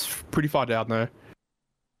far. It's pretty far down there.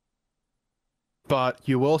 But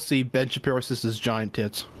you will see Ben Shapiro's sister's giant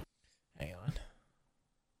tits. Hang on.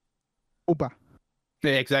 Opa.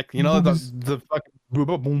 Yeah, exactly. You know the fucking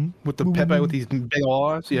booba boom with the Pepe with these big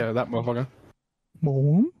eyes. Yeah, that motherfucker.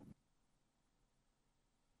 Boom.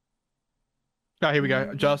 Oh, here we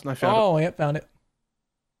go. Justin, I found it. Oh, yeah, found it.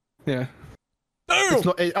 Yeah. It's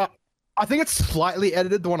not, I think it's slightly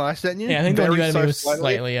edited, the one I sent you. Yeah, I think the one you edited was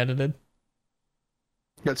slightly edited.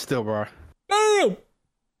 But still, bro. Boom!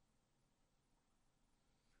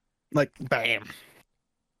 Like, bam.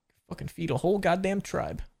 Fucking feed a whole goddamn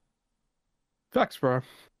tribe. Facts, bro.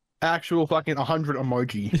 Actual fucking 100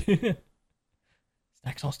 emoji.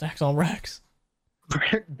 Stacks on racks.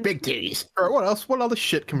 Big titties. Alright, what else? What other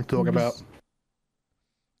shit can we talk about?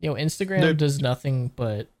 Yo, Instagram does nothing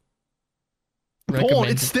but porn.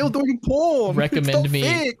 It's still doing porn. Recommend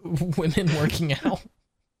me women working out.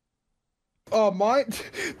 Oh my,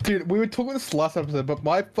 dude, we were talking this last episode, but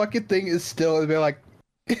my fucking thing is still like,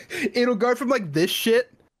 it'll go from like this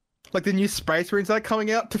shit, like the new Space Marines that are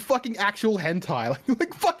coming out, to fucking actual hentai,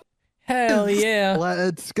 like fuck. Hell yeah.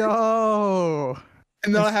 Let's go.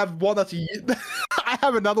 And then I have one that's I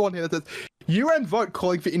have another one here that says UN vote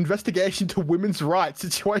calling for investigation to women's rights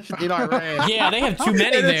situation in Iran. Yeah, they have too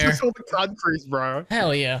many there. It's just all the countries, bro.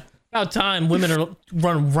 Hell yeah. About time women are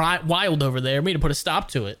running wild over there. We need to put a stop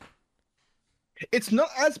to it. It's not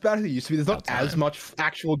as bad as it used to be. There's not as much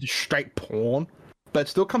actual just straight porn, but it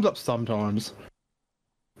still comes up sometimes.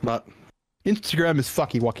 But Instagram is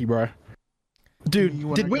fucky wucky, bro.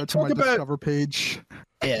 Dude, did we talk about Discover page?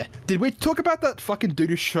 Yeah. Did we talk about that fucking dude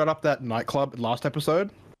who shut up that nightclub last episode?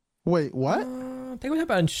 Wait, what? I think we talked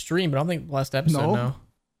about it in stream, but I don't think last episode. No.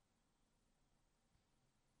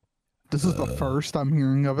 This is the first I'm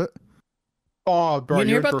hearing of it. Oh, bro, you didn't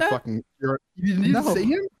hear about that? Fucking, you didn't see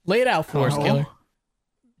him? Lay it out for us, Killer.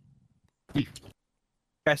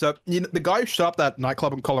 Okay, so the guy who shut up that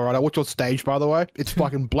nightclub in Colorado, which was staged, by the way, it's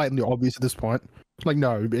fucking blatantly obvious at this point. Like,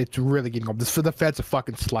 no, it's really getting obvious. For the feds are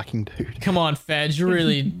fucking slacking, dude. Come on, feds, you're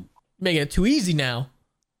really making it too easy now.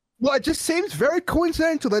 Well, it just seems very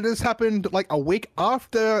coincidental that this happened like a week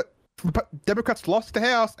after Democrats lost the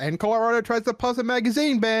House and Colorado tries to pass a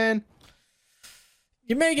magazine ban.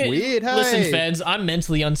 You're making it weird. Hey. Listen, feds, I'm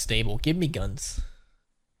mentally unstable. Give me guns.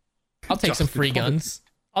 I'll take some free guns.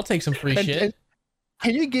 I'll take some free shit. And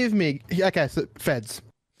can you give me? Okay, so feds.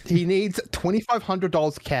 He needs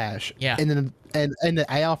 $2,500 cash. Yeah. And then and the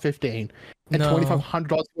AR-15 and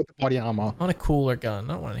 $2,500 worth of body armor. On a cooler gun,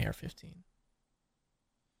 not one an AR-15.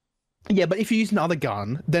 Yeah, but if you use another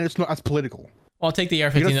gun, then it's not as political. Well, I'll take the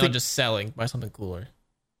AR-15 and I'm just selling. Buy something cooler.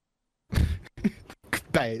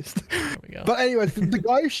 Based. There we go. But anyways, the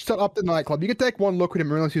guy who shut up the nightclub, you could take one look at him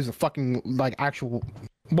and realize he's a fucking like actual.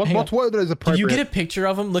 What's word that is appropriate? Did you get a picture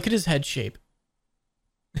of him? Look at his head shape.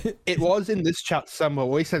 It was in this chat somewhere.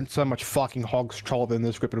 We sent so much fucking hogs troll in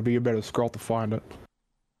this script. It'll be a better scroll to find it.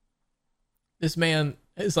 This man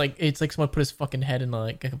is like, it's like someone put his fucking head in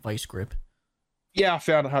like a vice grip. Yeah, I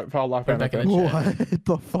found it. I found it. What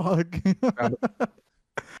the fuck?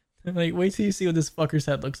 Like, wait till you see what this fucker's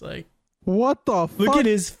head looks like. What the fuck? Look at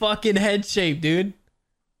his fucking head shape, dude.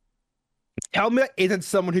 Tell me that isn't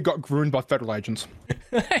someone who got groomed by federal agents.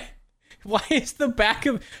 Why is the back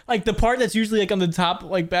of, like, the part that's usually like on the top,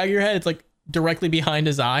 like, back of your head, it's like directly behind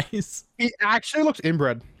his eyes? He actually looks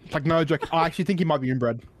inbred. Like, no joke. I actually think he might be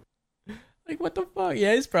inbred. Like, what the fuck?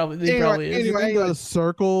 Yeah, he probably is. Anyway, the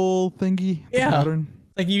circle thingy. Yeah. Pattern.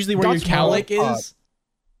 Like, usually where your cowlick is.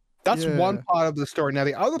 That's one part of the story. Now,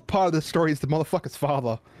 the other part of the story is the motherfucker's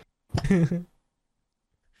father. Hey,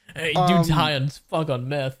 dude's high on fuck on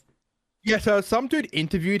meth. Yeah, so some dude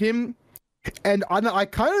interviewed him, and I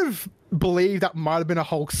kind of believe that might have been a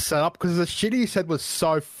whole setup because the shit he said was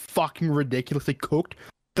so fucking ridiculously cooked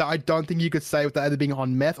that I don't think you could say without either being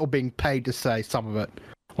on meth or being paid to say some of it.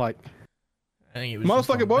 Like, I think it was most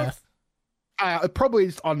like it was. meth. It probably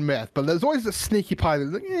is on meth, but there's always a sneaky part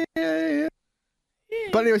that's like, yeah.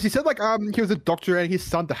 But anyways, he said like he was a doctor and his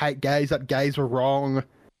son to hate gays, that gays were wrong,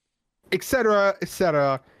 etc.,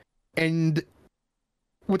 etc. And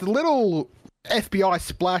with a little FBI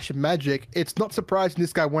splash of magic, it's not surprising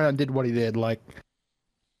this guy went and did what he did. Like,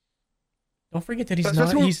 don't forget that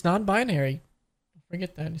he's non-binary. Don't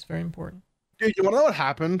forget that. It's very important. Dude, you want to know what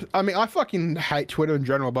happened? I mean, I fucking hate Twitter in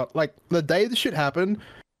general, but like the day this shit happened,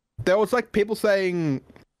 there was like people saying,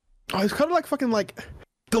 oh, it's kind of like fucking like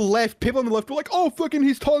the left, people on the left were like, oh, fucking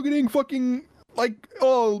he's targeting fucking like,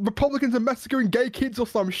 oh, Republicans are massacring gay kids or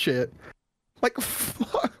some shit. Like,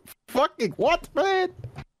 fucking what, man?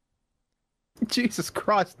 Jesus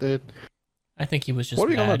Christ, dude. I think he was just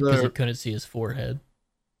mad because he couldn't see his forehead.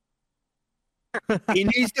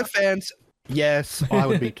 In his defense, yes, I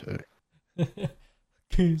would be too.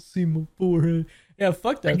 Can't see my forehead. Yeah,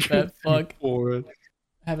 fuck that fat fuck.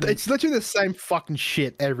 It's literally the same fucking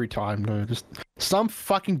shit every time, dude. Just some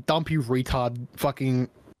fucking dumpy retard fucking...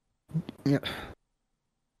 Yeah.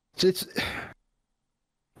 It's...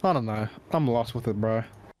 I don't know. I'm lost with it, bro.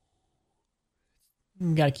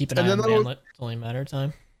 You gotta keep an eye on Manlet. It's only a matter of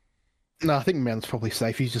time. No, I think Manlet's probably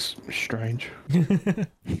safe. He's just strange.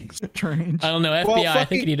 Strange. I don't know. FBI, well, I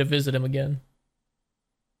think you need to visit him again.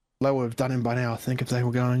 They would have done him by now, I think, if they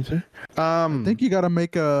were going to. I think you gotta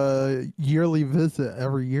make a yearly visit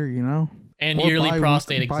every year, you know? And or yearly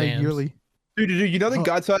prostate exams. Yearly. Dude, you know the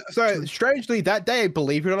guy... So strangely, that day,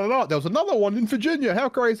 believe it or not, there was another one in Virginia. How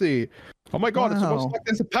crazy. Oh my god, It's almost like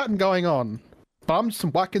there's a pattern going on. But I'm just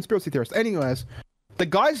some white conspiracy theorist. Anyways, the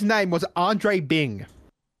guy's name was Andre Bing.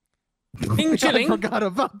 Bing chilling. I forgot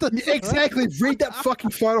about that. Exactly. Read that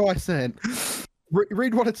fucking photo I sent.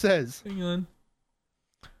 Read what it says. Hang on.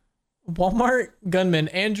 Walmart gunman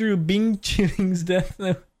Andrew Bing Chilling's death.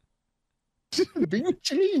 Bing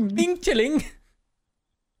chilling. Bing chilling.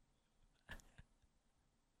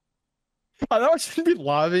 I know I shouldn't be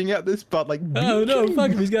laughing at this, but like, Oh no,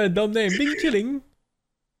 fuck him. He's got a dumb name. Bing chilling.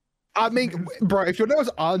 I mean, bro, if your name was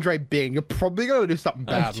Andre Bing, you're probably gonna do something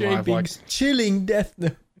bad. Andre Live, Bing's chilling death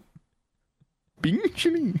note. Bing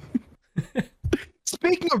chilling.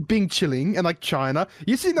 Speaking of Bing chilling and like China,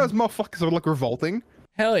 you see those motherfuckers are like revolting.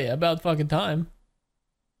 Hell yeah, about fucking time.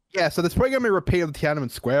 Yeah, so there's probably gonna be a repeat of the Tiananmen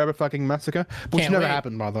Square fucking massacre, which Can't never wait.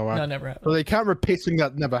 happened, by the way. No, never happened. So they can't repeat something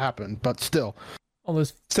that never happened, but still. All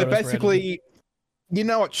those So photos were basically, you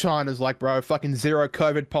know what China's like, bro? Fucking zero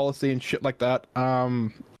COVID policy and shit like that.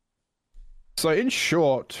 So in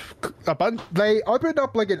short, they opened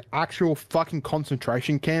up like an actual fucking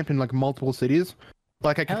concentration camp in like multiple cities.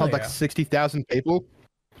 Like I can Hell hold like yeah. 60,000 people.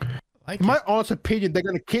 like In my it. honest opinion, they're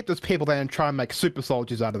gonna keep those people there and try and make super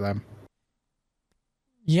soldiers out of them.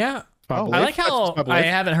 Yeah. My Oh, belief. I like how That's my I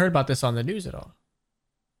belief. haven't heard about this on the news at all.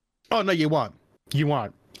 Oh no, you won't. You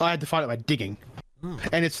won't. I had to find it by digging,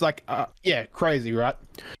 and it's like, yeah, crazy, right?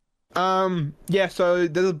 Yeah. So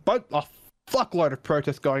there's a fuckload of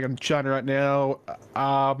protests going on in China right now.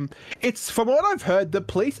 It's from what I've heard, the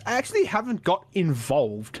police actually haven't got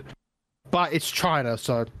involved, but it's China,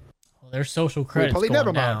 so Well, their social credit's probably going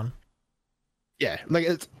never mind. down. yeah, like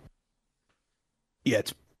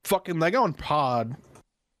it's fucking they're going hard.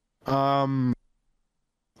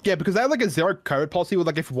 Yeah, because they have like a zero COVID policy where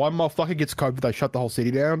like if one motherfucker gets COVID, they shut the whole city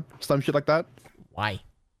down, some shit like that. Why?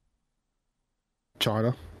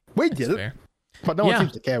 China, we That's did it. fair. But no Yeah. one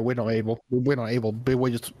seems to care. We're not able. We're not able. We were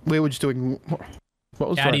just doing. What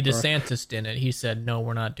was Daddy right, bro? DeSantis did it. He said, no,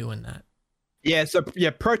 we're not doing that. Yeah. So yeah,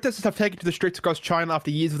 protesters have taken to the streets across China after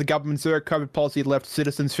years of the government's zero COVID policy left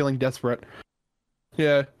citizens feeling desperate.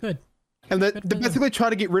 Yeah. Good. And they're Good for basically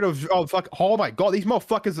trying to get rid of. Oh my god, these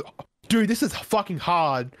motherfuckers. Dude, this is fucking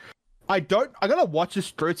hard. I gotta watch this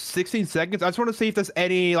through. It's 16 seconds. I just want to see if there's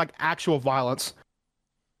any like actual violence.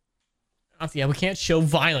 Yeah, we can't show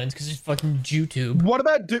violence because it's fucking YouTube. What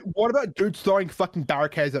about dudes throwing fucking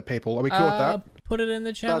barricades at people? Are we cool with that? Put it in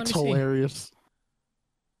the chat. That's Let me see. hilarious.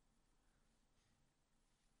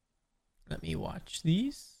 Let me watch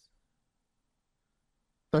these.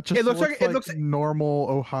 That just It looks looks like- like it looks- normal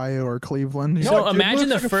Ohio or Cleveland. you So know? dude, imagine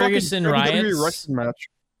looks the like a fucking Ferguson WWE riots. wrestling match.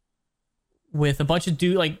 With a bunch of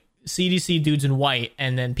like CDC dudes in white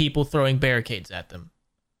and then people throwing barricades at them.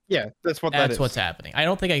 Yeah, that's what that That's is. what's happening. I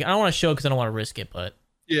don't want to show because I don't want to risk it, but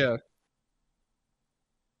Yeah.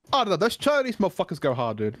 I don't know. Those Chinese motherfuckers go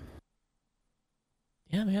hard, dude.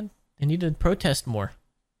 yeah, man, they need to protest more.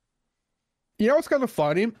 You know what's kind of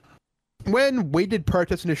funny? When we did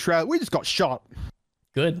protests in Australia, we just got shot.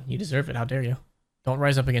 Good, you deserve it. How dare you? Don't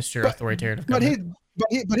rise up against your authoritative But government.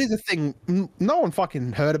 here's the thing. No one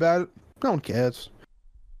fucking heard about it. No one cares.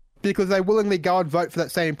 Because they willingly go and vote for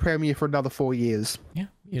that same premier for another 4 years. Yeah,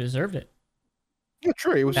 you deserved it. Yeah,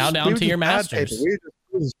 true. It was Bow just, down we were to your just bad masters. people. We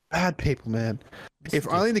were just bad people, man. If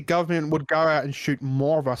only the government would go out and shoot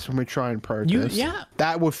more of us when we try and protest. Yeah,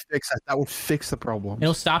 That would fix it. That would fix the problem.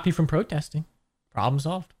 it'll stop you from protesting. Problem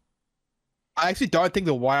solved. I actually don't think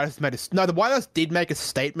the White House made a... No, the White House did make a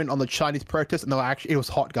statement on the Chinese protest, and it was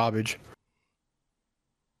hot garbage.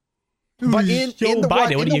 But in Joe the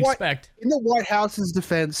Biden, what do you White- expect? In the White House's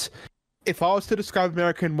defense, if I was to describe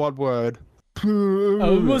America in one word,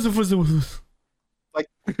 like,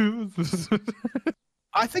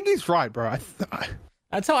 I think he's right, bro.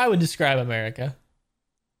 That's how I would describe America.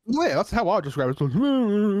 Yeah, that's how I would describe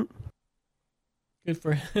it. Good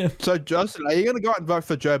for him. So, Justin, are you going to go out and vote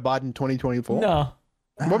for Joe Biden in 2024? No.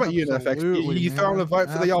 What about you, NFX? Absolutely, You throwing man. a vote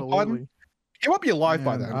for the old Biden? Absolutely. He won't be alive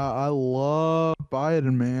by Man, then. I love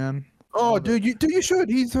Biden, man. Oh, Love it. dude, you should.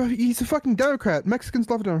 He's a fucking Democrat. Mexicans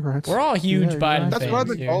love Democrats. We're all huge Yeah, Biden That's fans what I've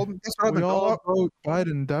been here. told. That's what I've We been all told. vote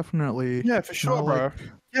Biden, definitely. Yeah, for sure, Not bro.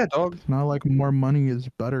 like- Yeah, dog. It's not like more money is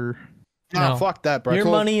better. Nah, No. fuck that, bro. Your It's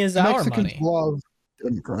all- money is our Mexicans money. love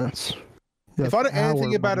Democrats. Yes, If I know anything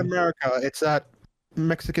our about money. America, it's that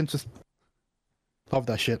Mexicans just love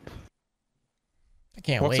that shit. I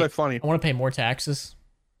can't What's wait. so funny? I want to pay more taxes.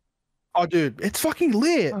 Oh, dude, it's fucking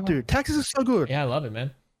lit, dude. Taxes are so good. Yeah, I love it,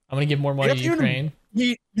 man. I'm gonna give more money to You know, Ukraine.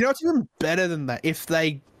 You know what's even better than that? If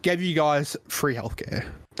they gave you guys free healthcare.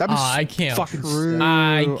 That'd be I can't. fucking True. sick.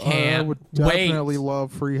 I I can't would wait. definitely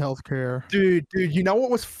love free healthcare. Dude, you know what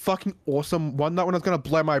was fucking awesome? One night when I was gonna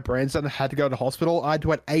blow my brains out and I had to go to the hospital, I had to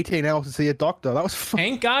wait 18 hours to see a doctor. That was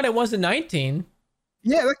Thank God it wasn't 19.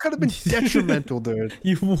 yeah, that could have been detrimental, dude.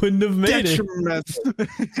 You wouldn't have made it. Detrimental.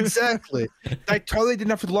 Exactly. They totally didn't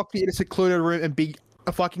have to lock me in a secluded room and be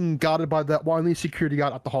fucking guarded by that only security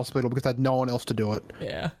guard at the hospital because they had no one else to do it.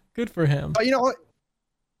 Yeah, good for him. But you know what?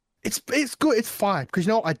 It's good. It's fine because you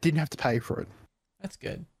know what? I didn't have to pay for it. That's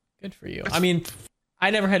good. Good for you. I mean,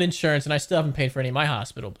 I never had insurance, and I still haven't paid for any of my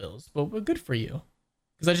hospital bills. But good for you,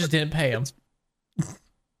 because I just didn't pay them.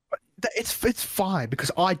 It's fine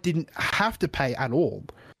because I didn't have to pay at all.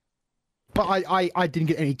 But I didn't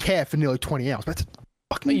get any care for nearly 20 hours. But it's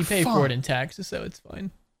fucking But you pay fine. for it in taxes, so it's fine.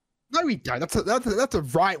 No, we don't. That's a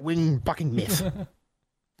right wing fucking myth.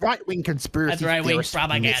 Right wing conspiracy. That's right wing theorist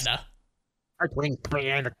propaganda. Myth. Right wing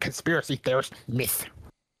propaganda conspiracy theorist myth.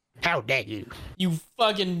 How dare you? You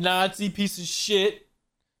fucking Nazi piece of shit.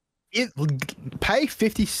 Pay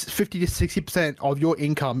 50 to 60% of your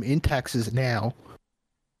income in taxes now.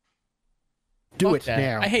 Do Fuck it that.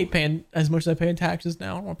 now. I hate paying as much as I pay in taxes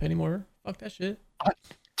now. I don't want to pay anymore. Fuck that shit.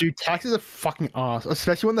 Dude, taxes are fucking ass,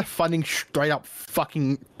 especially when they're funding straight up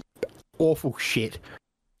fucking awful shit.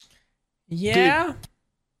 Yeah.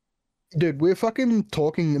 Dude, we were fucking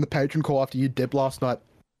talking in the Patreon call after you dipped last night,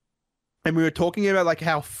 and we were talking about like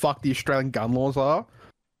how fucked the Australian gun laws are.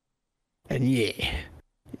 And yeah,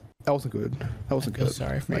 that wasn't good. That wasn't I feel good.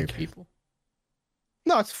 sorry for your people.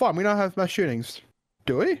 No, it's fine. We don't have mass shootings.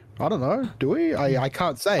 Do we? I don't know. Do we? I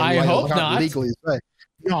can't say. I hope can't not. Legally say.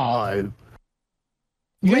 No.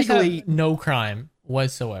 You guys Legally, have no crime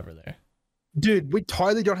whatsoever there. dude, we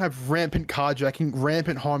totally don't have rampant carjacking,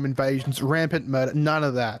 rampant home invasions, rampant murder. None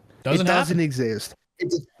of that. Doesn't happen. Exist.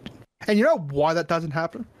 And you know why that doesn't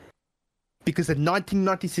happen? Because the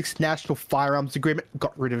 1996 National Firearms Agreement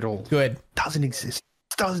got rid of it all. Good. Doesn't exist.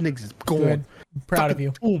 Doesn't exist. Gone. Good. I'm proud of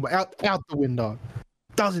you. Boom, out the window.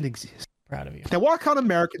 Doesn't exist. Proud of you. Now, why can't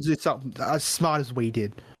Americans do something as smart as we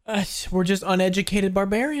did? We're just uneducated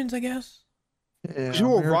barbarians, I guess. Yeah, You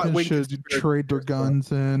were right Americans wing should conspiracy trade their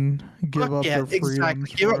guns and give up their freedoms.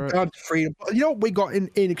 Exactly. Give for up it. guns, freedom. You know what we got in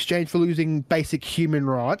exchange for losing basic human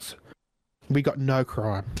rights? We got no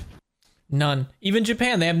crime. None. Even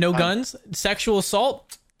Japan, they have no guns. Sexual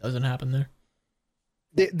assault doesn't happen there.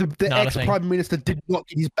 The Not a ex-prime minister did not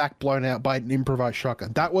get his back blown out by an improvised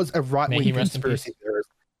shotgun. That was a May right-wing he rest in conspiracy peace. theorist.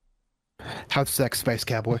 Have sex, space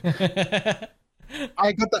cowboy.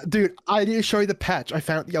 I got that, dude. I need to show you the patch I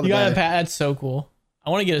found the other You got day. a pat. That's so cool. I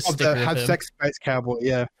want to get a Of sticker the with have him. sex, space cowboy.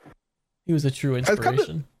 Yeah. He was a true It's kind of-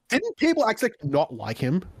 inspiration. Didn't people actually not like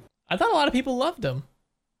him? I thought a lot of people loved him.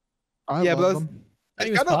 I Yeah, love but them. I thought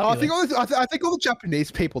he was I think popular. I think all the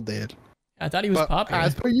Japanese people did. I thought he was But popular.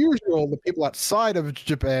 as per usual, the people outside of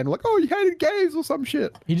Japan were like, "Oh, you hated gays or some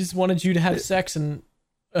shit." He just wanted you to have sex and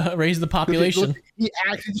raise the population. He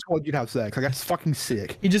actually just wanted you to have sex. Like, that's fucking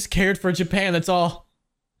sick. He just cared for Japan. That's all.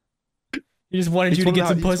 He just wanted you to get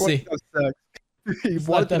some pussy. He It's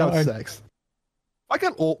wanted not to that have hard. sex. I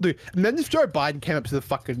can all dude. And then if Joe Biden came up to the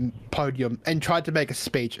fucking podium and tried to make a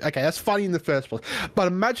speech, okay, that's funny in the first place. But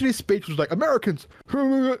imagine his speech was like, "Americans,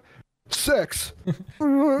 sex."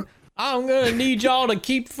 I'm gonna need y'all to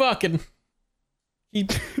keep fucking.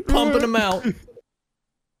 Keep pumping them out.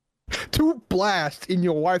 To blast in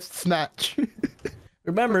your wife's snatch.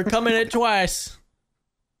 Remember, come in it twice.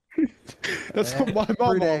 That's what my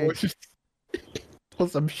mom Every day. always just or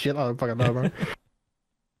some shit. I don't fucking know, bro.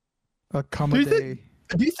 A come Do a you day. think-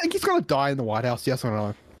 Do you think he's gonna die in the White House? Yes or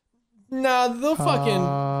no? Nah, they'll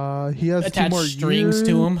fucking He has 2 attach more strings years.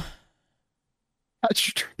 to him.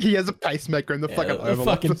 He has a pacemaker in the fucking they'll Oval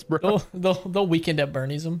fucking, Office, bro. they'll weekend at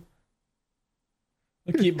Bernie's him.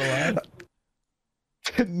 They'll keep him alive.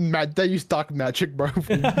 Mad, they use dark magic, bro.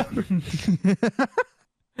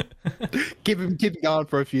 Keep him going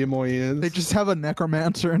for a few more years. They just have a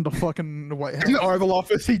necromancer in the fucking White House. in the Oval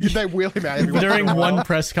Office. They wheel him out every once in During a while. one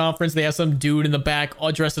press conference, they have some dude in the back,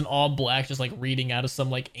 all dressed in all black, just like reading out of some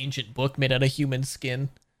like ancient book made out of human skin.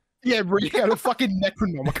 Yeah, reading out a fucking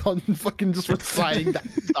Necronomicon, fucking just reciting that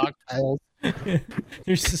dark tales.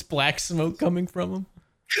 There's just black smoke coming from him.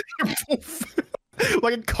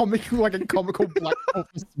 like a comical black hole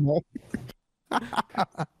for small.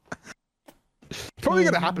 Probably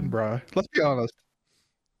gonna happen, bro. Let's be honest,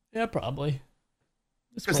 Yeah, probably.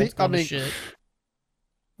 This 'Cause world's I going to mean- shit.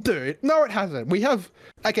 dude. No, it hasn't. We have.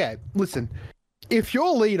 Okay, listen. If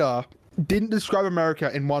your leader didn't describe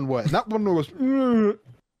America in one word, and that one was,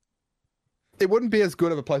 it wouldn't be as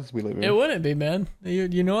good of a place as we live in. It wouldn't be, man.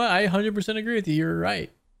 You know what? I 100% agree with you. You're right.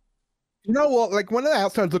 You know what? Like when the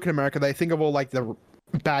outsiders look at America, they think of all like the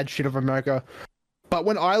bad shit of America. But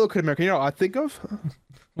when I look at America, you know what I think of?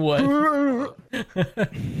 What?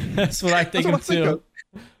 That's what I think of too.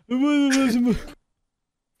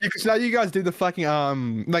 Because now you guys do the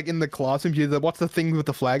fucking like in the classroom, you do the what's the thing with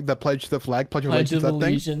the flag? The pledge to the flag, pledge of Pledge allegiance. of That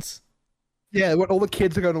thing. allegiance. Yeah, when all the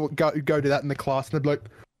kids are going to go do that in the class, and they're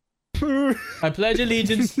like, I pledge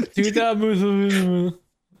allegiance to the.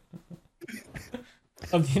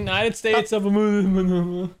 of the United States of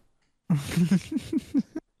America.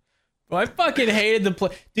 Well, I fucking hated the play.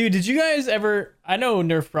 Dude, did you guys ever... I know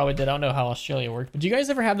Nerf probably did. I don't know how Australia worked. But did you guys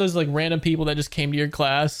ever have those like random people that just came to your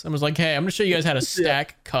class and was like, hey, I'm going to show you guys how to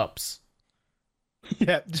stack cups?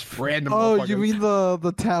 Yeah, just random. Oh, you mean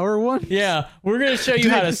the tower one? Yeah, we're going to show you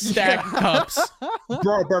how to stack cups.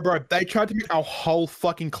 Bro. They tried to make our whole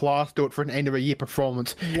fucking class do it for an end of a year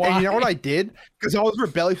performance. Why? And you know what I did? Because I was a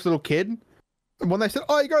rebellious little kid. And when they said,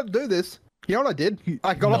 oh, you got to do this. You know what I did?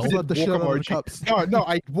 I got up and did the walk emoji. No,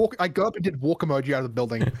 I got up and did walk emoji out of the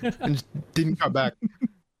building and just didn't come back.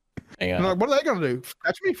 Hang on. And like, what are they gonna do?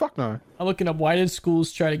 Catch me? Fuck no. I'm looking up, why did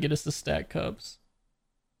schools try to get us to stack cups?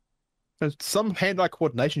 There's some hand-eye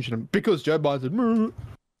coordination shit. Because Joe Biden said, "Mmm."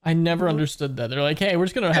 I never understood that. They're like, hey, we're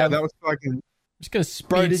just gonna have... that was fucking... We're just gonna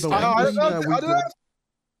speed stack. I don't know.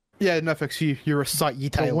 Yeah, no, thanks. You recite ye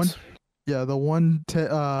tales. The one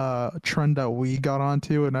trend that we got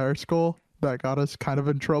onto in our school that got us kind of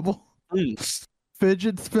in trouble.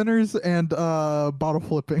 Fidget spinners and bottle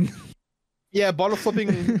flipping. Yeah, bottle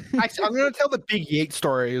flipping. Actually, I'm gonna tell the big yeet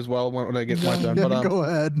story as well when I get my turn. But go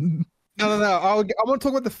ahead. No. I want to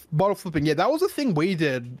talk about the bottle flipping. Yeah, that was a thing we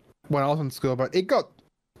did when I was in school, but it got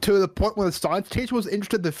to the point where the science teacher was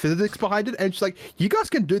interested in the physics behind it, and she's like, "You guys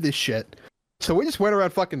can do this shit." So we just went around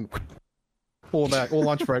fucking all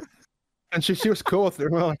lunch break, and she was cool with it.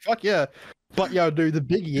 And we're like, "Fuck yeah!" But yo, dude, the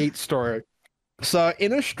big yeet story. So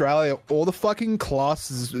in Australia, all the fucking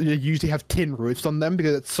classes usually have tin roofs on them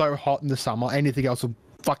because it's so hot in the summer. Anything else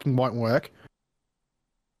won't work.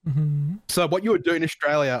 Mm-hmm. So what you would do in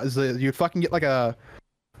Australia is you fucking get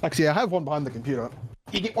actually I have one behind the computer.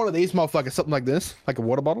 You get one of these motherfuckers, something like this, like a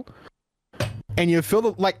water bottle, and you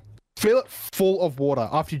fill it full of water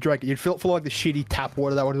after you drink it. You'd fill it full of like the shitty tap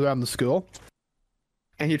water that was around the school.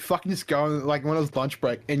 And you'd fucking just go, like, when it was lunch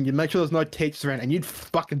break, and you'd make sure there's no teachers around, and you'd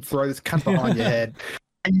fucking throw this cunt behind your head.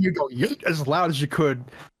 And you'd go, yeet, as loud as you could.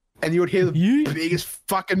 And you would hear the biggest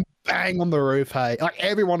fucking bang on the roof, hey. Like,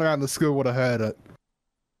 everyone around the school would have heard it.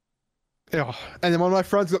 Oh. And then one of my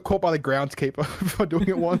friends got caught by the groundskeeper for doing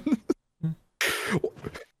it once.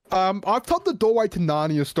 I've told the doorway to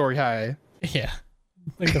Narnia story, hey. Yeah.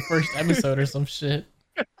 Like the first episode or some shit.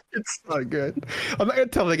 It's so good. I'm not gonna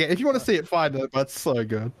tell it again. If you want to see it, find it. But it's so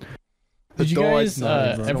good. Did you guys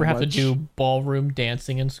ever have to do ballroom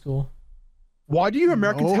dancing in school? Why do you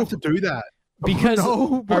Americans have to do that? Because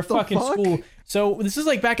our fucking school. So this is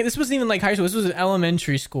like this wasn't even like high school. This was an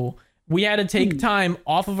elementary school. We had to take time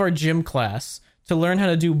off of our gym class to learn how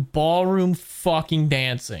to do ballroom fucking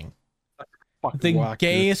dancing. The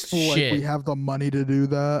gayest shit. Like we have the money to do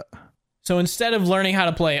that. So instead of learning how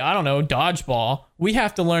to play, I don't know, dodgeball, we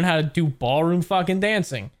have to learn how to do ballroom fucking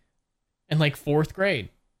dancing in like 4th grade.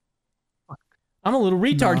 I'm a little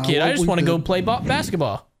retard kid. I just want to go play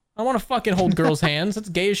basketball. I want to fucking hold girls' hands. That's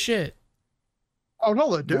gay as shit. Oh,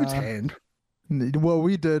 no, the dude's hand. What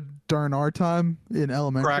we did during our time in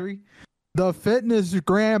elementary, the fitness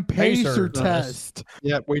gram pacer test.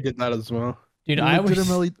 Yeah, we did that as well. Dude, I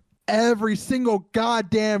legitimately every single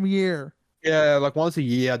goddamn year. Yeah, like once a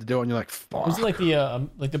year you had to do it, and you're like, fuck. Was it like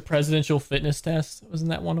the presidential fitness test? Wasn't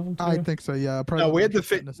that one of them too? I think so, yeah. No, we had the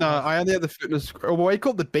fitness. No, I only had the fitness. Or what we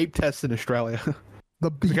called the beep test in Australia. The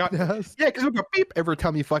beep test? Yeah, because we got beep every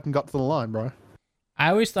time you fucking got to the line, bro. I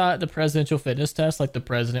always thought the presidential fitness test, like the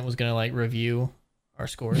president was gonna like review our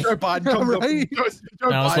scores. Joe Biden comes up and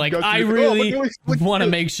I was like, I really want to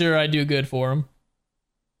make sure I do good for him.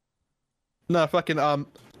 No, fucking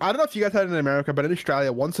I don't know if you guys had it in America, but in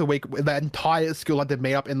Australia, once a week, that entire school had to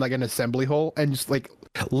meet up in like an assembly hall and just like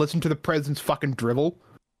listen to the president's fucking drivel.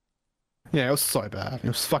 Yeah, it was so bad. It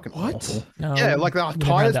was fucking awful. No, yeah, like the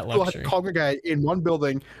entire school had to congregate in one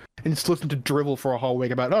building and just listen to drivel for a whole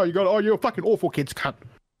week about, you're fucking awful kids, cunt.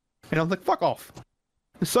 And I was like, fuck off.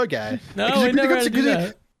 It's so gay. No, we never had to do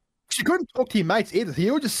that. You couldn't talk to your mates either. So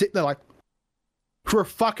you were just sitting there like for a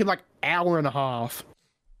fucking like hour and a half.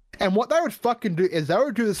 And what they would fucking do is they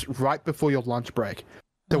would do this right before your lunch break.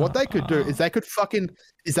 So what they could do is they could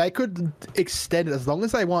extend it as long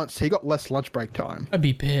as they want, so you got less lunch break time. I'd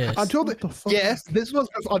be pissed. This was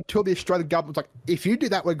until the Australian government was like, if you do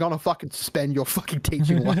that, we're gonna fucking suspend your fucking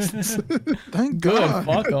teaching license. Thank God.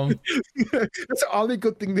 Fuck them. That's the only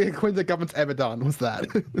good thing the Queensland government's ever done was that.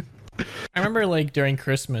 I remember like during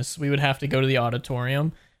Christmas, we would have to go to the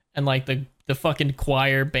auditorium and like the fucking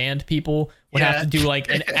choir band people would have to do like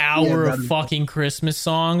an hour of fucking Christmas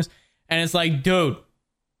songs. And it's like, dude,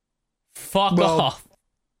 fuck off.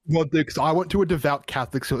 Well, dude, because I went to a devout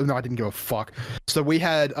Catholic school and I didn't give a fuck. So we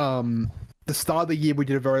had the start of the year we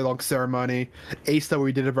did a very long ceremony. Easter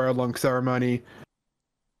we did a very long ceremony.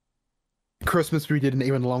 Christmas we did an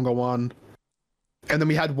even longer one. And then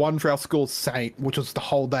we had one for our school saint, which was the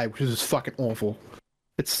whole day, which was just fucking awful.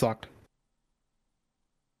 It sucked.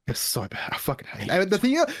 It's so bad. I fucking hate it. And the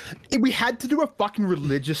thing is, we had to do a fucking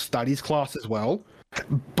religious studies class as well.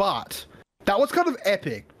 But that was kind of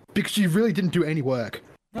epic because you really didn't do any work.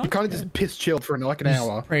 You kind of just piss chilled for like an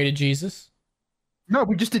hour. Pray to Jesus? No,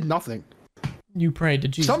 we just did nothing. You prayed to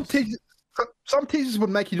Jesus. Some teachers would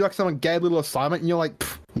make you do like some gay little assignment and you're like,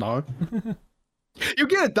 no. You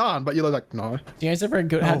get it done, but you're like, no. Do you guys ever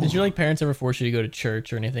go? Did your like parents ever force you to go to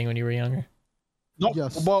church or anything when you were younger?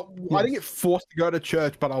 Yes. Well, yes. I didn't get forced to go to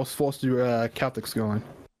church, but I was forced to do Catholic schooling.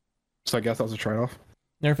 So I guess that was a trade-off.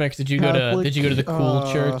 Nerfx, did you go to the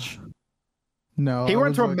cool church? No. He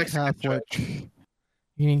went to a Mexican Catholic church.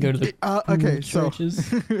 You didn't go to the cool churches?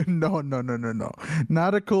 So no.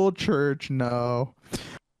 Not a cool church, no.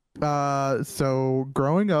 So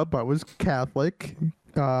growing up I was Catholic,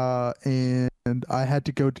 and I had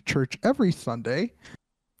to go to church every Sunday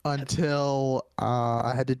until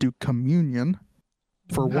I had to do communion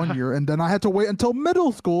for 1 year, and then I had to wait until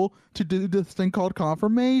middle school to do this thing called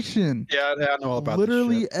confirmation. Yeah, I know all about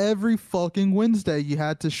literally every fucking Wednesday you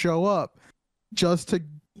had to show up just to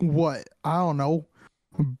what? I don't know.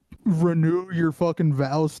 Renew your fucking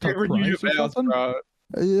vows to Christ or something. Bro.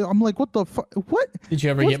 I'm like, what the fuck? What? Did you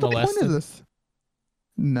ever get molested? What's the point of this?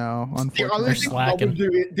 No, unfortunately. You're slacking.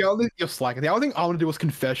 You're slacking. The only thing I want to do was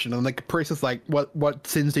confession, and like the priest is like, "What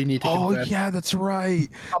sins do you need to confess?" Oh yeah, that's right.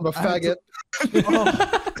 I'm a faggot.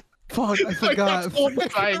 Fuck, I forgot. That's all I'm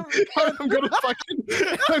saying. I'm gonna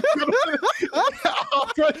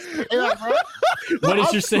What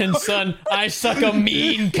is your sin, son? I suck a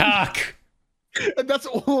mean cock. And that's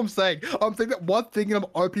all I'm saying. I'm saying that one thing, and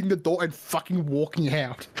I'm opening the door and fucking walking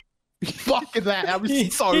out. Fuck that. That was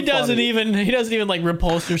so he doesn't even like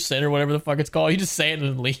repulse your sin or whatever the fuck it's called. You just say it and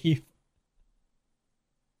then leave.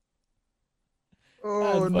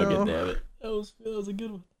 Oh no! Fucking damn it. That was a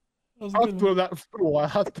good one. I've thought of that for a while.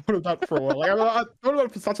 Like, I thought about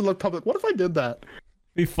it for such a long time. Like, what if I did that?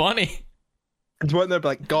 Be funny. Just went there, be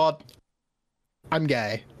like, God, I'm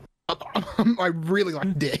gay. I really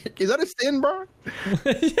like dick. Is that a sin, bro?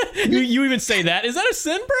 you even say that? Is that a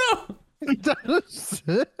sin, bro?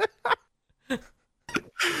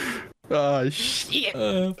 Oh shit!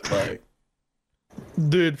 Fuck.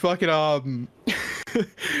 Dude, fucking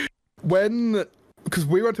because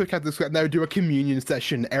we went to a Catholic school and they would do a communion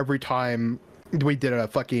session every time we did a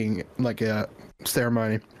fucking like a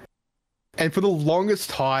ceremony. And for the longest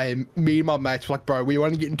time, me and my mates were like, bro, we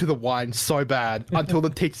want to get into the wine so bad until the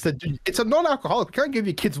teacher said, dude, it's a non-alcoholic. We can't give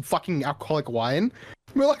you kids fucking alcoholic wine.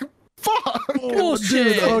 And we're like, fuck.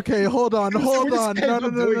 Bullshit. Dude, okay, hold on. No. Hold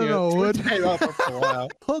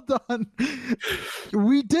on.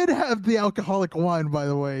 We did have the alcoholic wine, by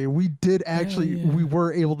the way. We did actually, we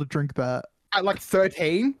were able to drink that. At like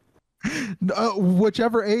 13?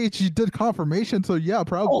 Whichever age you did confirmation, so yeah,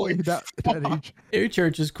 probably that age. Your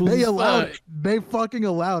church is cool. They allowed it. They fucking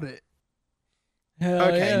allowed it.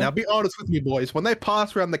 Okay, now be honest with me, boys. When they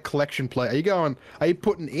pass around the collection plate, are you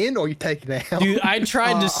putting in or are you taking out? Dude, I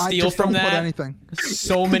tried to steal from that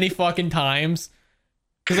so many fucking times.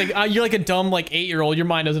 Because like you're like a dumb like 8-year-old, your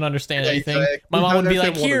mind doesn't understand anything. My mom would be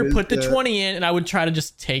like, "Here, put the 20 in," and I would try to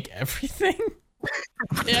just take everything.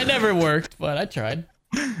 It never worked, but I tried.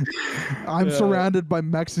 I'm surrounded by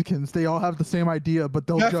Mexicans. They all have the same idea, but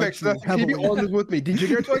they'll judge you heavily. Be honest with me. Did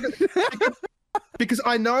you go to like because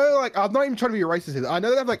I know, like, I'm not even trying to be racist here. I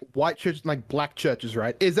know they have like white churches and like black churches,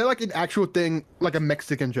 right? Is there like an actual thing like a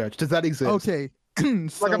Mexican church? Does that exist? Okay, so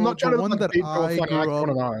like I'm not trying to one that I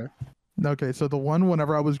grew up. Okay, so the one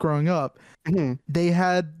whenever I was growing up, they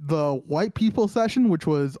had the white people session, which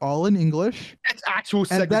was all in English. It's actual.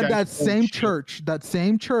 And then that same church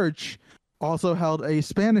also held a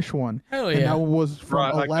Spanish one. Hell yeah. And that was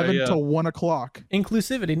from 11 to 1 o'clock.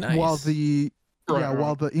 Inclusivity, nice. While the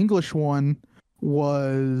English one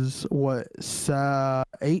was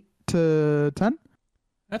 8 to 10.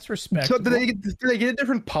 That's respectable. So did they get a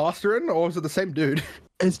different pastor in, or was it the same dude?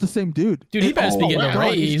 It's the same dude. Dude, he better be getting a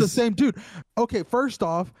raise. It's the same dude. Okay, first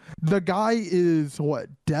off, the guy is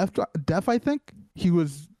deaf, I think. He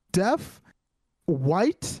was deaf,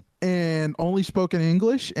 white, and only spoke in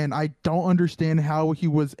English, and I don't understand how he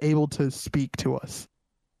was able to speak to us.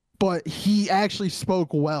 But he actually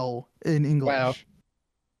spoke well in English. Wow.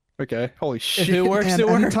 Okay, holy shit. If it works, and it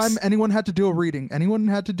works. Anytime anyone had to do a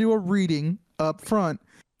reading up front,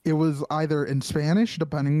 it was either in Spanish,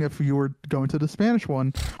 depending if you were going to the Spanish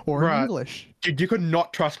one, or in English. Dude, you could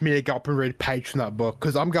not trust me to go up and read a page from that book,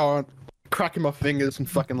 because I'm going, cracking my fingers and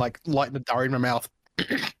fucking like lighting a diary in my mouth.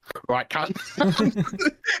 Right, cunt.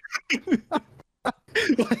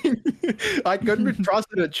 I couldn't be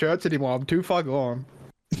trusted at church anymore. I'm too far gone.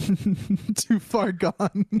 Too far gone.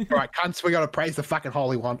 All right, cunts, we gotta praise the fucking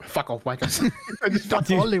Holy One. Fuck off, Wankers.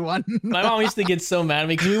 The Holy One. My mom used to get so mad at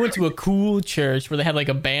me because we went to a cool church where they had like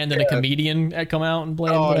a band and a comedian come out and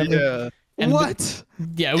play. Oh, and yeah. And what?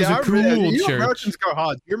 Yeah, it was a cool you church. Americans go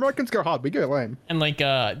hard. You Americans go hard. We go lame. And like,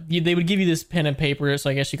 they would give you this pen and paper, so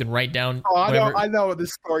I guess you could write down. Oh, whatever. I know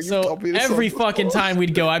this story. You So told me this every story fucking before. time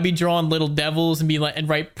we'd go, I'd be drawing little devils and be like, and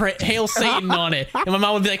write "Hail Satan" on it, and my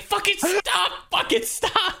mom would be like, "Fucking stop! Fucking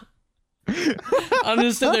stop!" I'm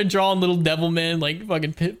just sitting there drawing little devil men, like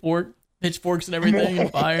fucking pitchforks and everything,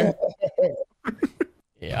 and fire.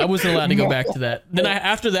 Yeah, I wasn't allowed to go back to that. Then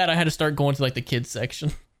after that, I had to start going to like the kids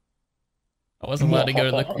section. I wasn't allowed to go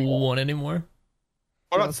to the cool one anymore.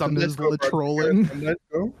 What about Sunday school? The trolling. Sunday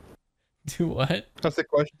school? Do what? That's the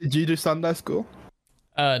question. Did you do Sunday school?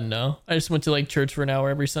 No. I just went to like church for an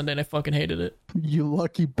hour every Sunday and I fucking hated it. You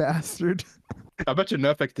lucky bastard. I bet you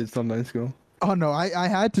Nerfx did Sunday school. Oh no, I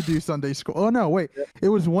had to do Sunday school. Oh no, wait. It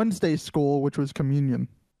was Wednesday school, which was communion.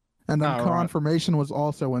 And then Oh, confirmation was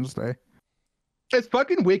also Wednesday. It's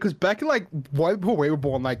fucking weird because back in like before we were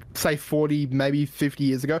born, like say 40, maybe 50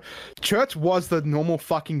 years ago, church was the normal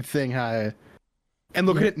fucking thing, hey? And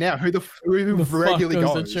look at it now. Who regularly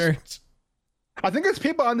fuck goes to church? I think it's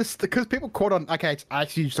people understand because people caught on. Okay, it's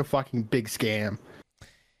actually just a fucking big scam.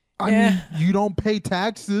 I mean, you don't pay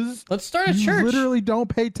taxes. Let's start a You church. literally don't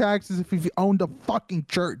pay taxes if you owned a fucking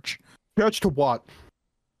church. Church to what?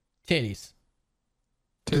 Titties.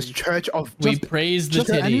 Just church of We just praise the Just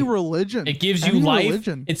titty. any religion. It gives you Any life.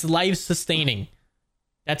 religion. It's life sustaining.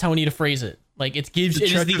 That's how we need to phrase it. Like it is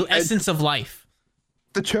church the of essence of life.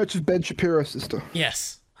 the church of Ben Shapiro, sister.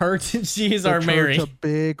 Yes. Her. She is The our church Mary. of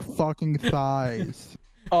big fucking thighs.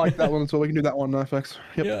 I like that one as well. We can do that one, Nerfx.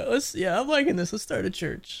 Yep. Yeah. I'm liking this. Let's start a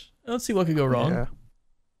church. Let's see what could go wrong. Yeah.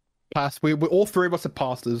 Pass. We all three of us are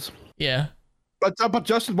pastors. Yeah. But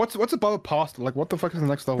Justin, what's above a pastor? Like, what the fuck is the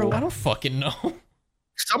next level? Bro, I don't fucking know.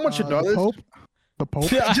 Someone should know The this. Pope. The Pope.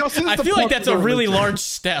 Justin's I the feel like Pope that's a of the really religion. large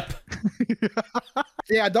step.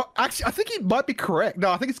 Yeah, actually, I think he might be correct.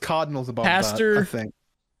 No, I think it's cardinals above Pastor. that. I think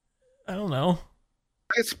I don't know.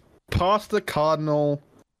 it's pastor, cardinal,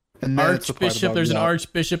 and then it's the Pope Archbishop. above There's an that.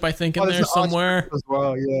 archbishop, I think, in there's there an somewhere. archbishop as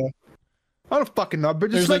well. Yeah, I don't fucking know,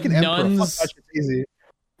 but just There's, like like, an emperor. nuns. Fuck, that's easy.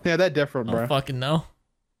 Yeah, they're different, I bro. don't fucking know.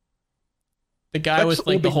 The guy Let's with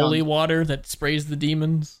like all the be holy nuns. water that sprays the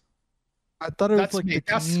demons. I thought it was That's like me. the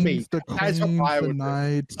That's kings, me. the That's what queens, I the would do.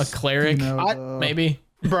 knights. A cleric, maybe.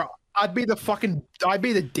 Bro, I'd be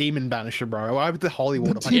the demon banisher, bro. I'd be the holy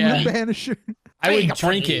The water. Yeah. demon banisher. I would Take a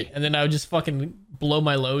drink fucking- it and then I would just fucking blow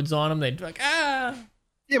my loads on them. They'd be like, ah.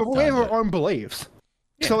 Yeah, but we Sounds have our good. own beliefs,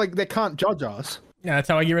 so like they can't judge us. Yeah, that's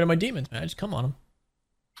how I get rid of my demons, man. I just come on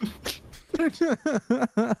them.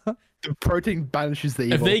 The protein banishes the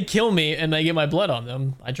If evil. they kill me and they get my blood on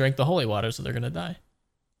them, I drank the holy water, so they're gonna die.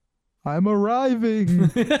 I'm arriving.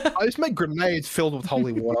 I just make grenades filled with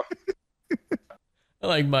holy water. I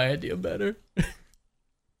like my idea better.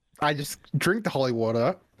 I just drink the holy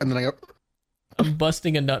water, and then I go. I'm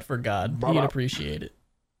busting a nut for God. He'd appreciate it.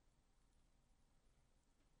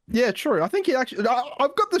 Yeah, true. I think he actually.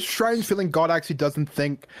 I've got this strange feeling God actually doesn't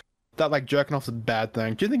think that like jerking off's a bad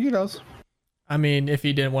thing. Do you think he does? I mean, if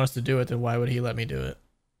he didn't want us to do it, then why would he let me do it?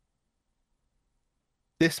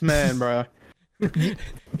 This man, bro. If he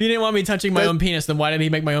didn't want me touching my own penis, then why did he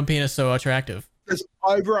make my own penis so attractive? There's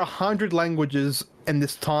over 100 languages, and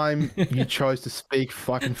this time you chose to speak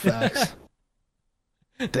fucking facts.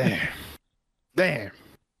 Damn.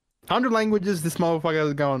 100 languages, this motherfucker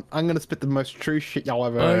is going, I'm gonna spit the most true shit y'all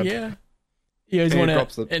ever Oh heard. yeah. You guys And he want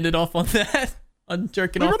drops to it. end it off on that? On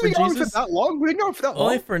jerking We've off for been going for Jesus? that long? We've been going for that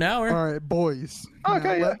Only long? for an hour. All right, boys.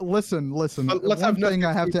 Okay, Now, yeah. Listen. Let's One have thing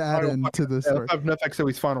I Netflix have to do add final into this Yeah, story. let's have Netflix do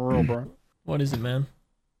his final rule, bro. What is it, man?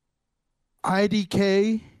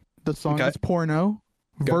 IDK, the song Okay. is porno.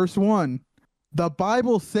 Okay. Verse 1. The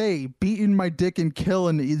Bible say beating my dick and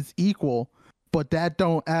killing is equal, but that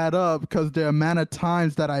don't add up because the amount of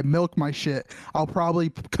times that I milk my shit, I'll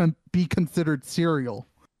probably be considered cereal.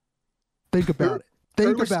 Think about it. Who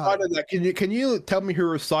Think about it. recited that? Can you tell me who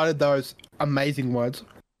recited those amazing words?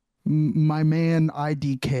 My man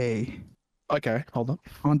IDK Okay, hold up.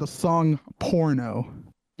 on the song Porno.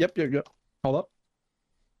 Yep. Hold up.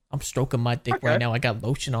 I'm stroking my dick Okay. right now. I got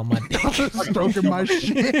lotion on my dick. Stroking my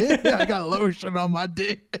shit. I got lotion on my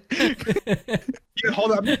dick. Yeah,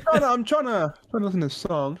 hold up. I'm trying to listen to this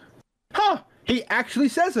song. Huh? He actually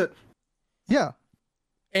says it. Yeah.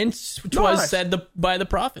 And which Nice. was said by the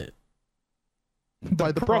prophet.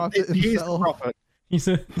 By the prophet He's the himself. prophet. He's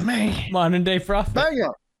a Man. modern day prophet. Bang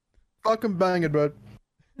up. Fucking banging, bro.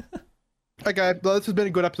 Okay, well, this has been a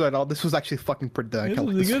good episode. This was actually fucking pretty dark. This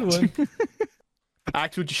was a good one.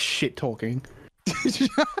 Actually, just shit talking. Thank you.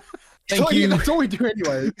 That's all we do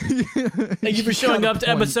anyway. Thank you for showing up to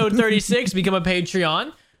episode 36. Become a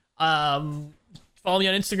Patreon. Follow me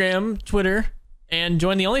on Instagram, Twitter, and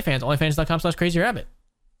join the OnlyFans. OnlyFans.com/CrazyRabbit.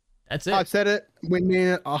 That's it. I said it. We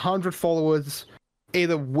need 100 followers.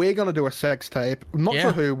 Either we're gonna do a sex tape, not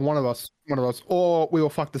sure who, one of us, or we will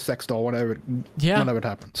fuck the sex doll whenever it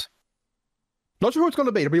happens. Not sure who it's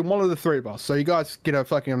gonna be. It'll be one of the three of us. So you guys get a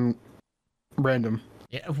fucking random.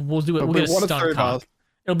 Yeah, we'll do it. We'll get a stunt cock.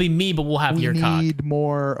 It'll be me, but we'll have your cock. We need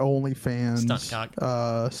more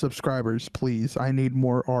OnlyFans subscribers, please. I need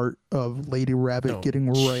more art of Lady Rabbit getting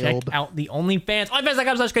railed. Check out the OnlyFans.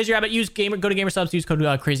 OnlyFans.com/CrazyRabbit. Go to GamerSubs. Use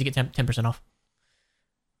code crazy. Get 10% off.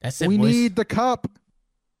 That's it, We boys. need the cup.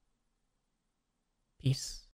 Peace.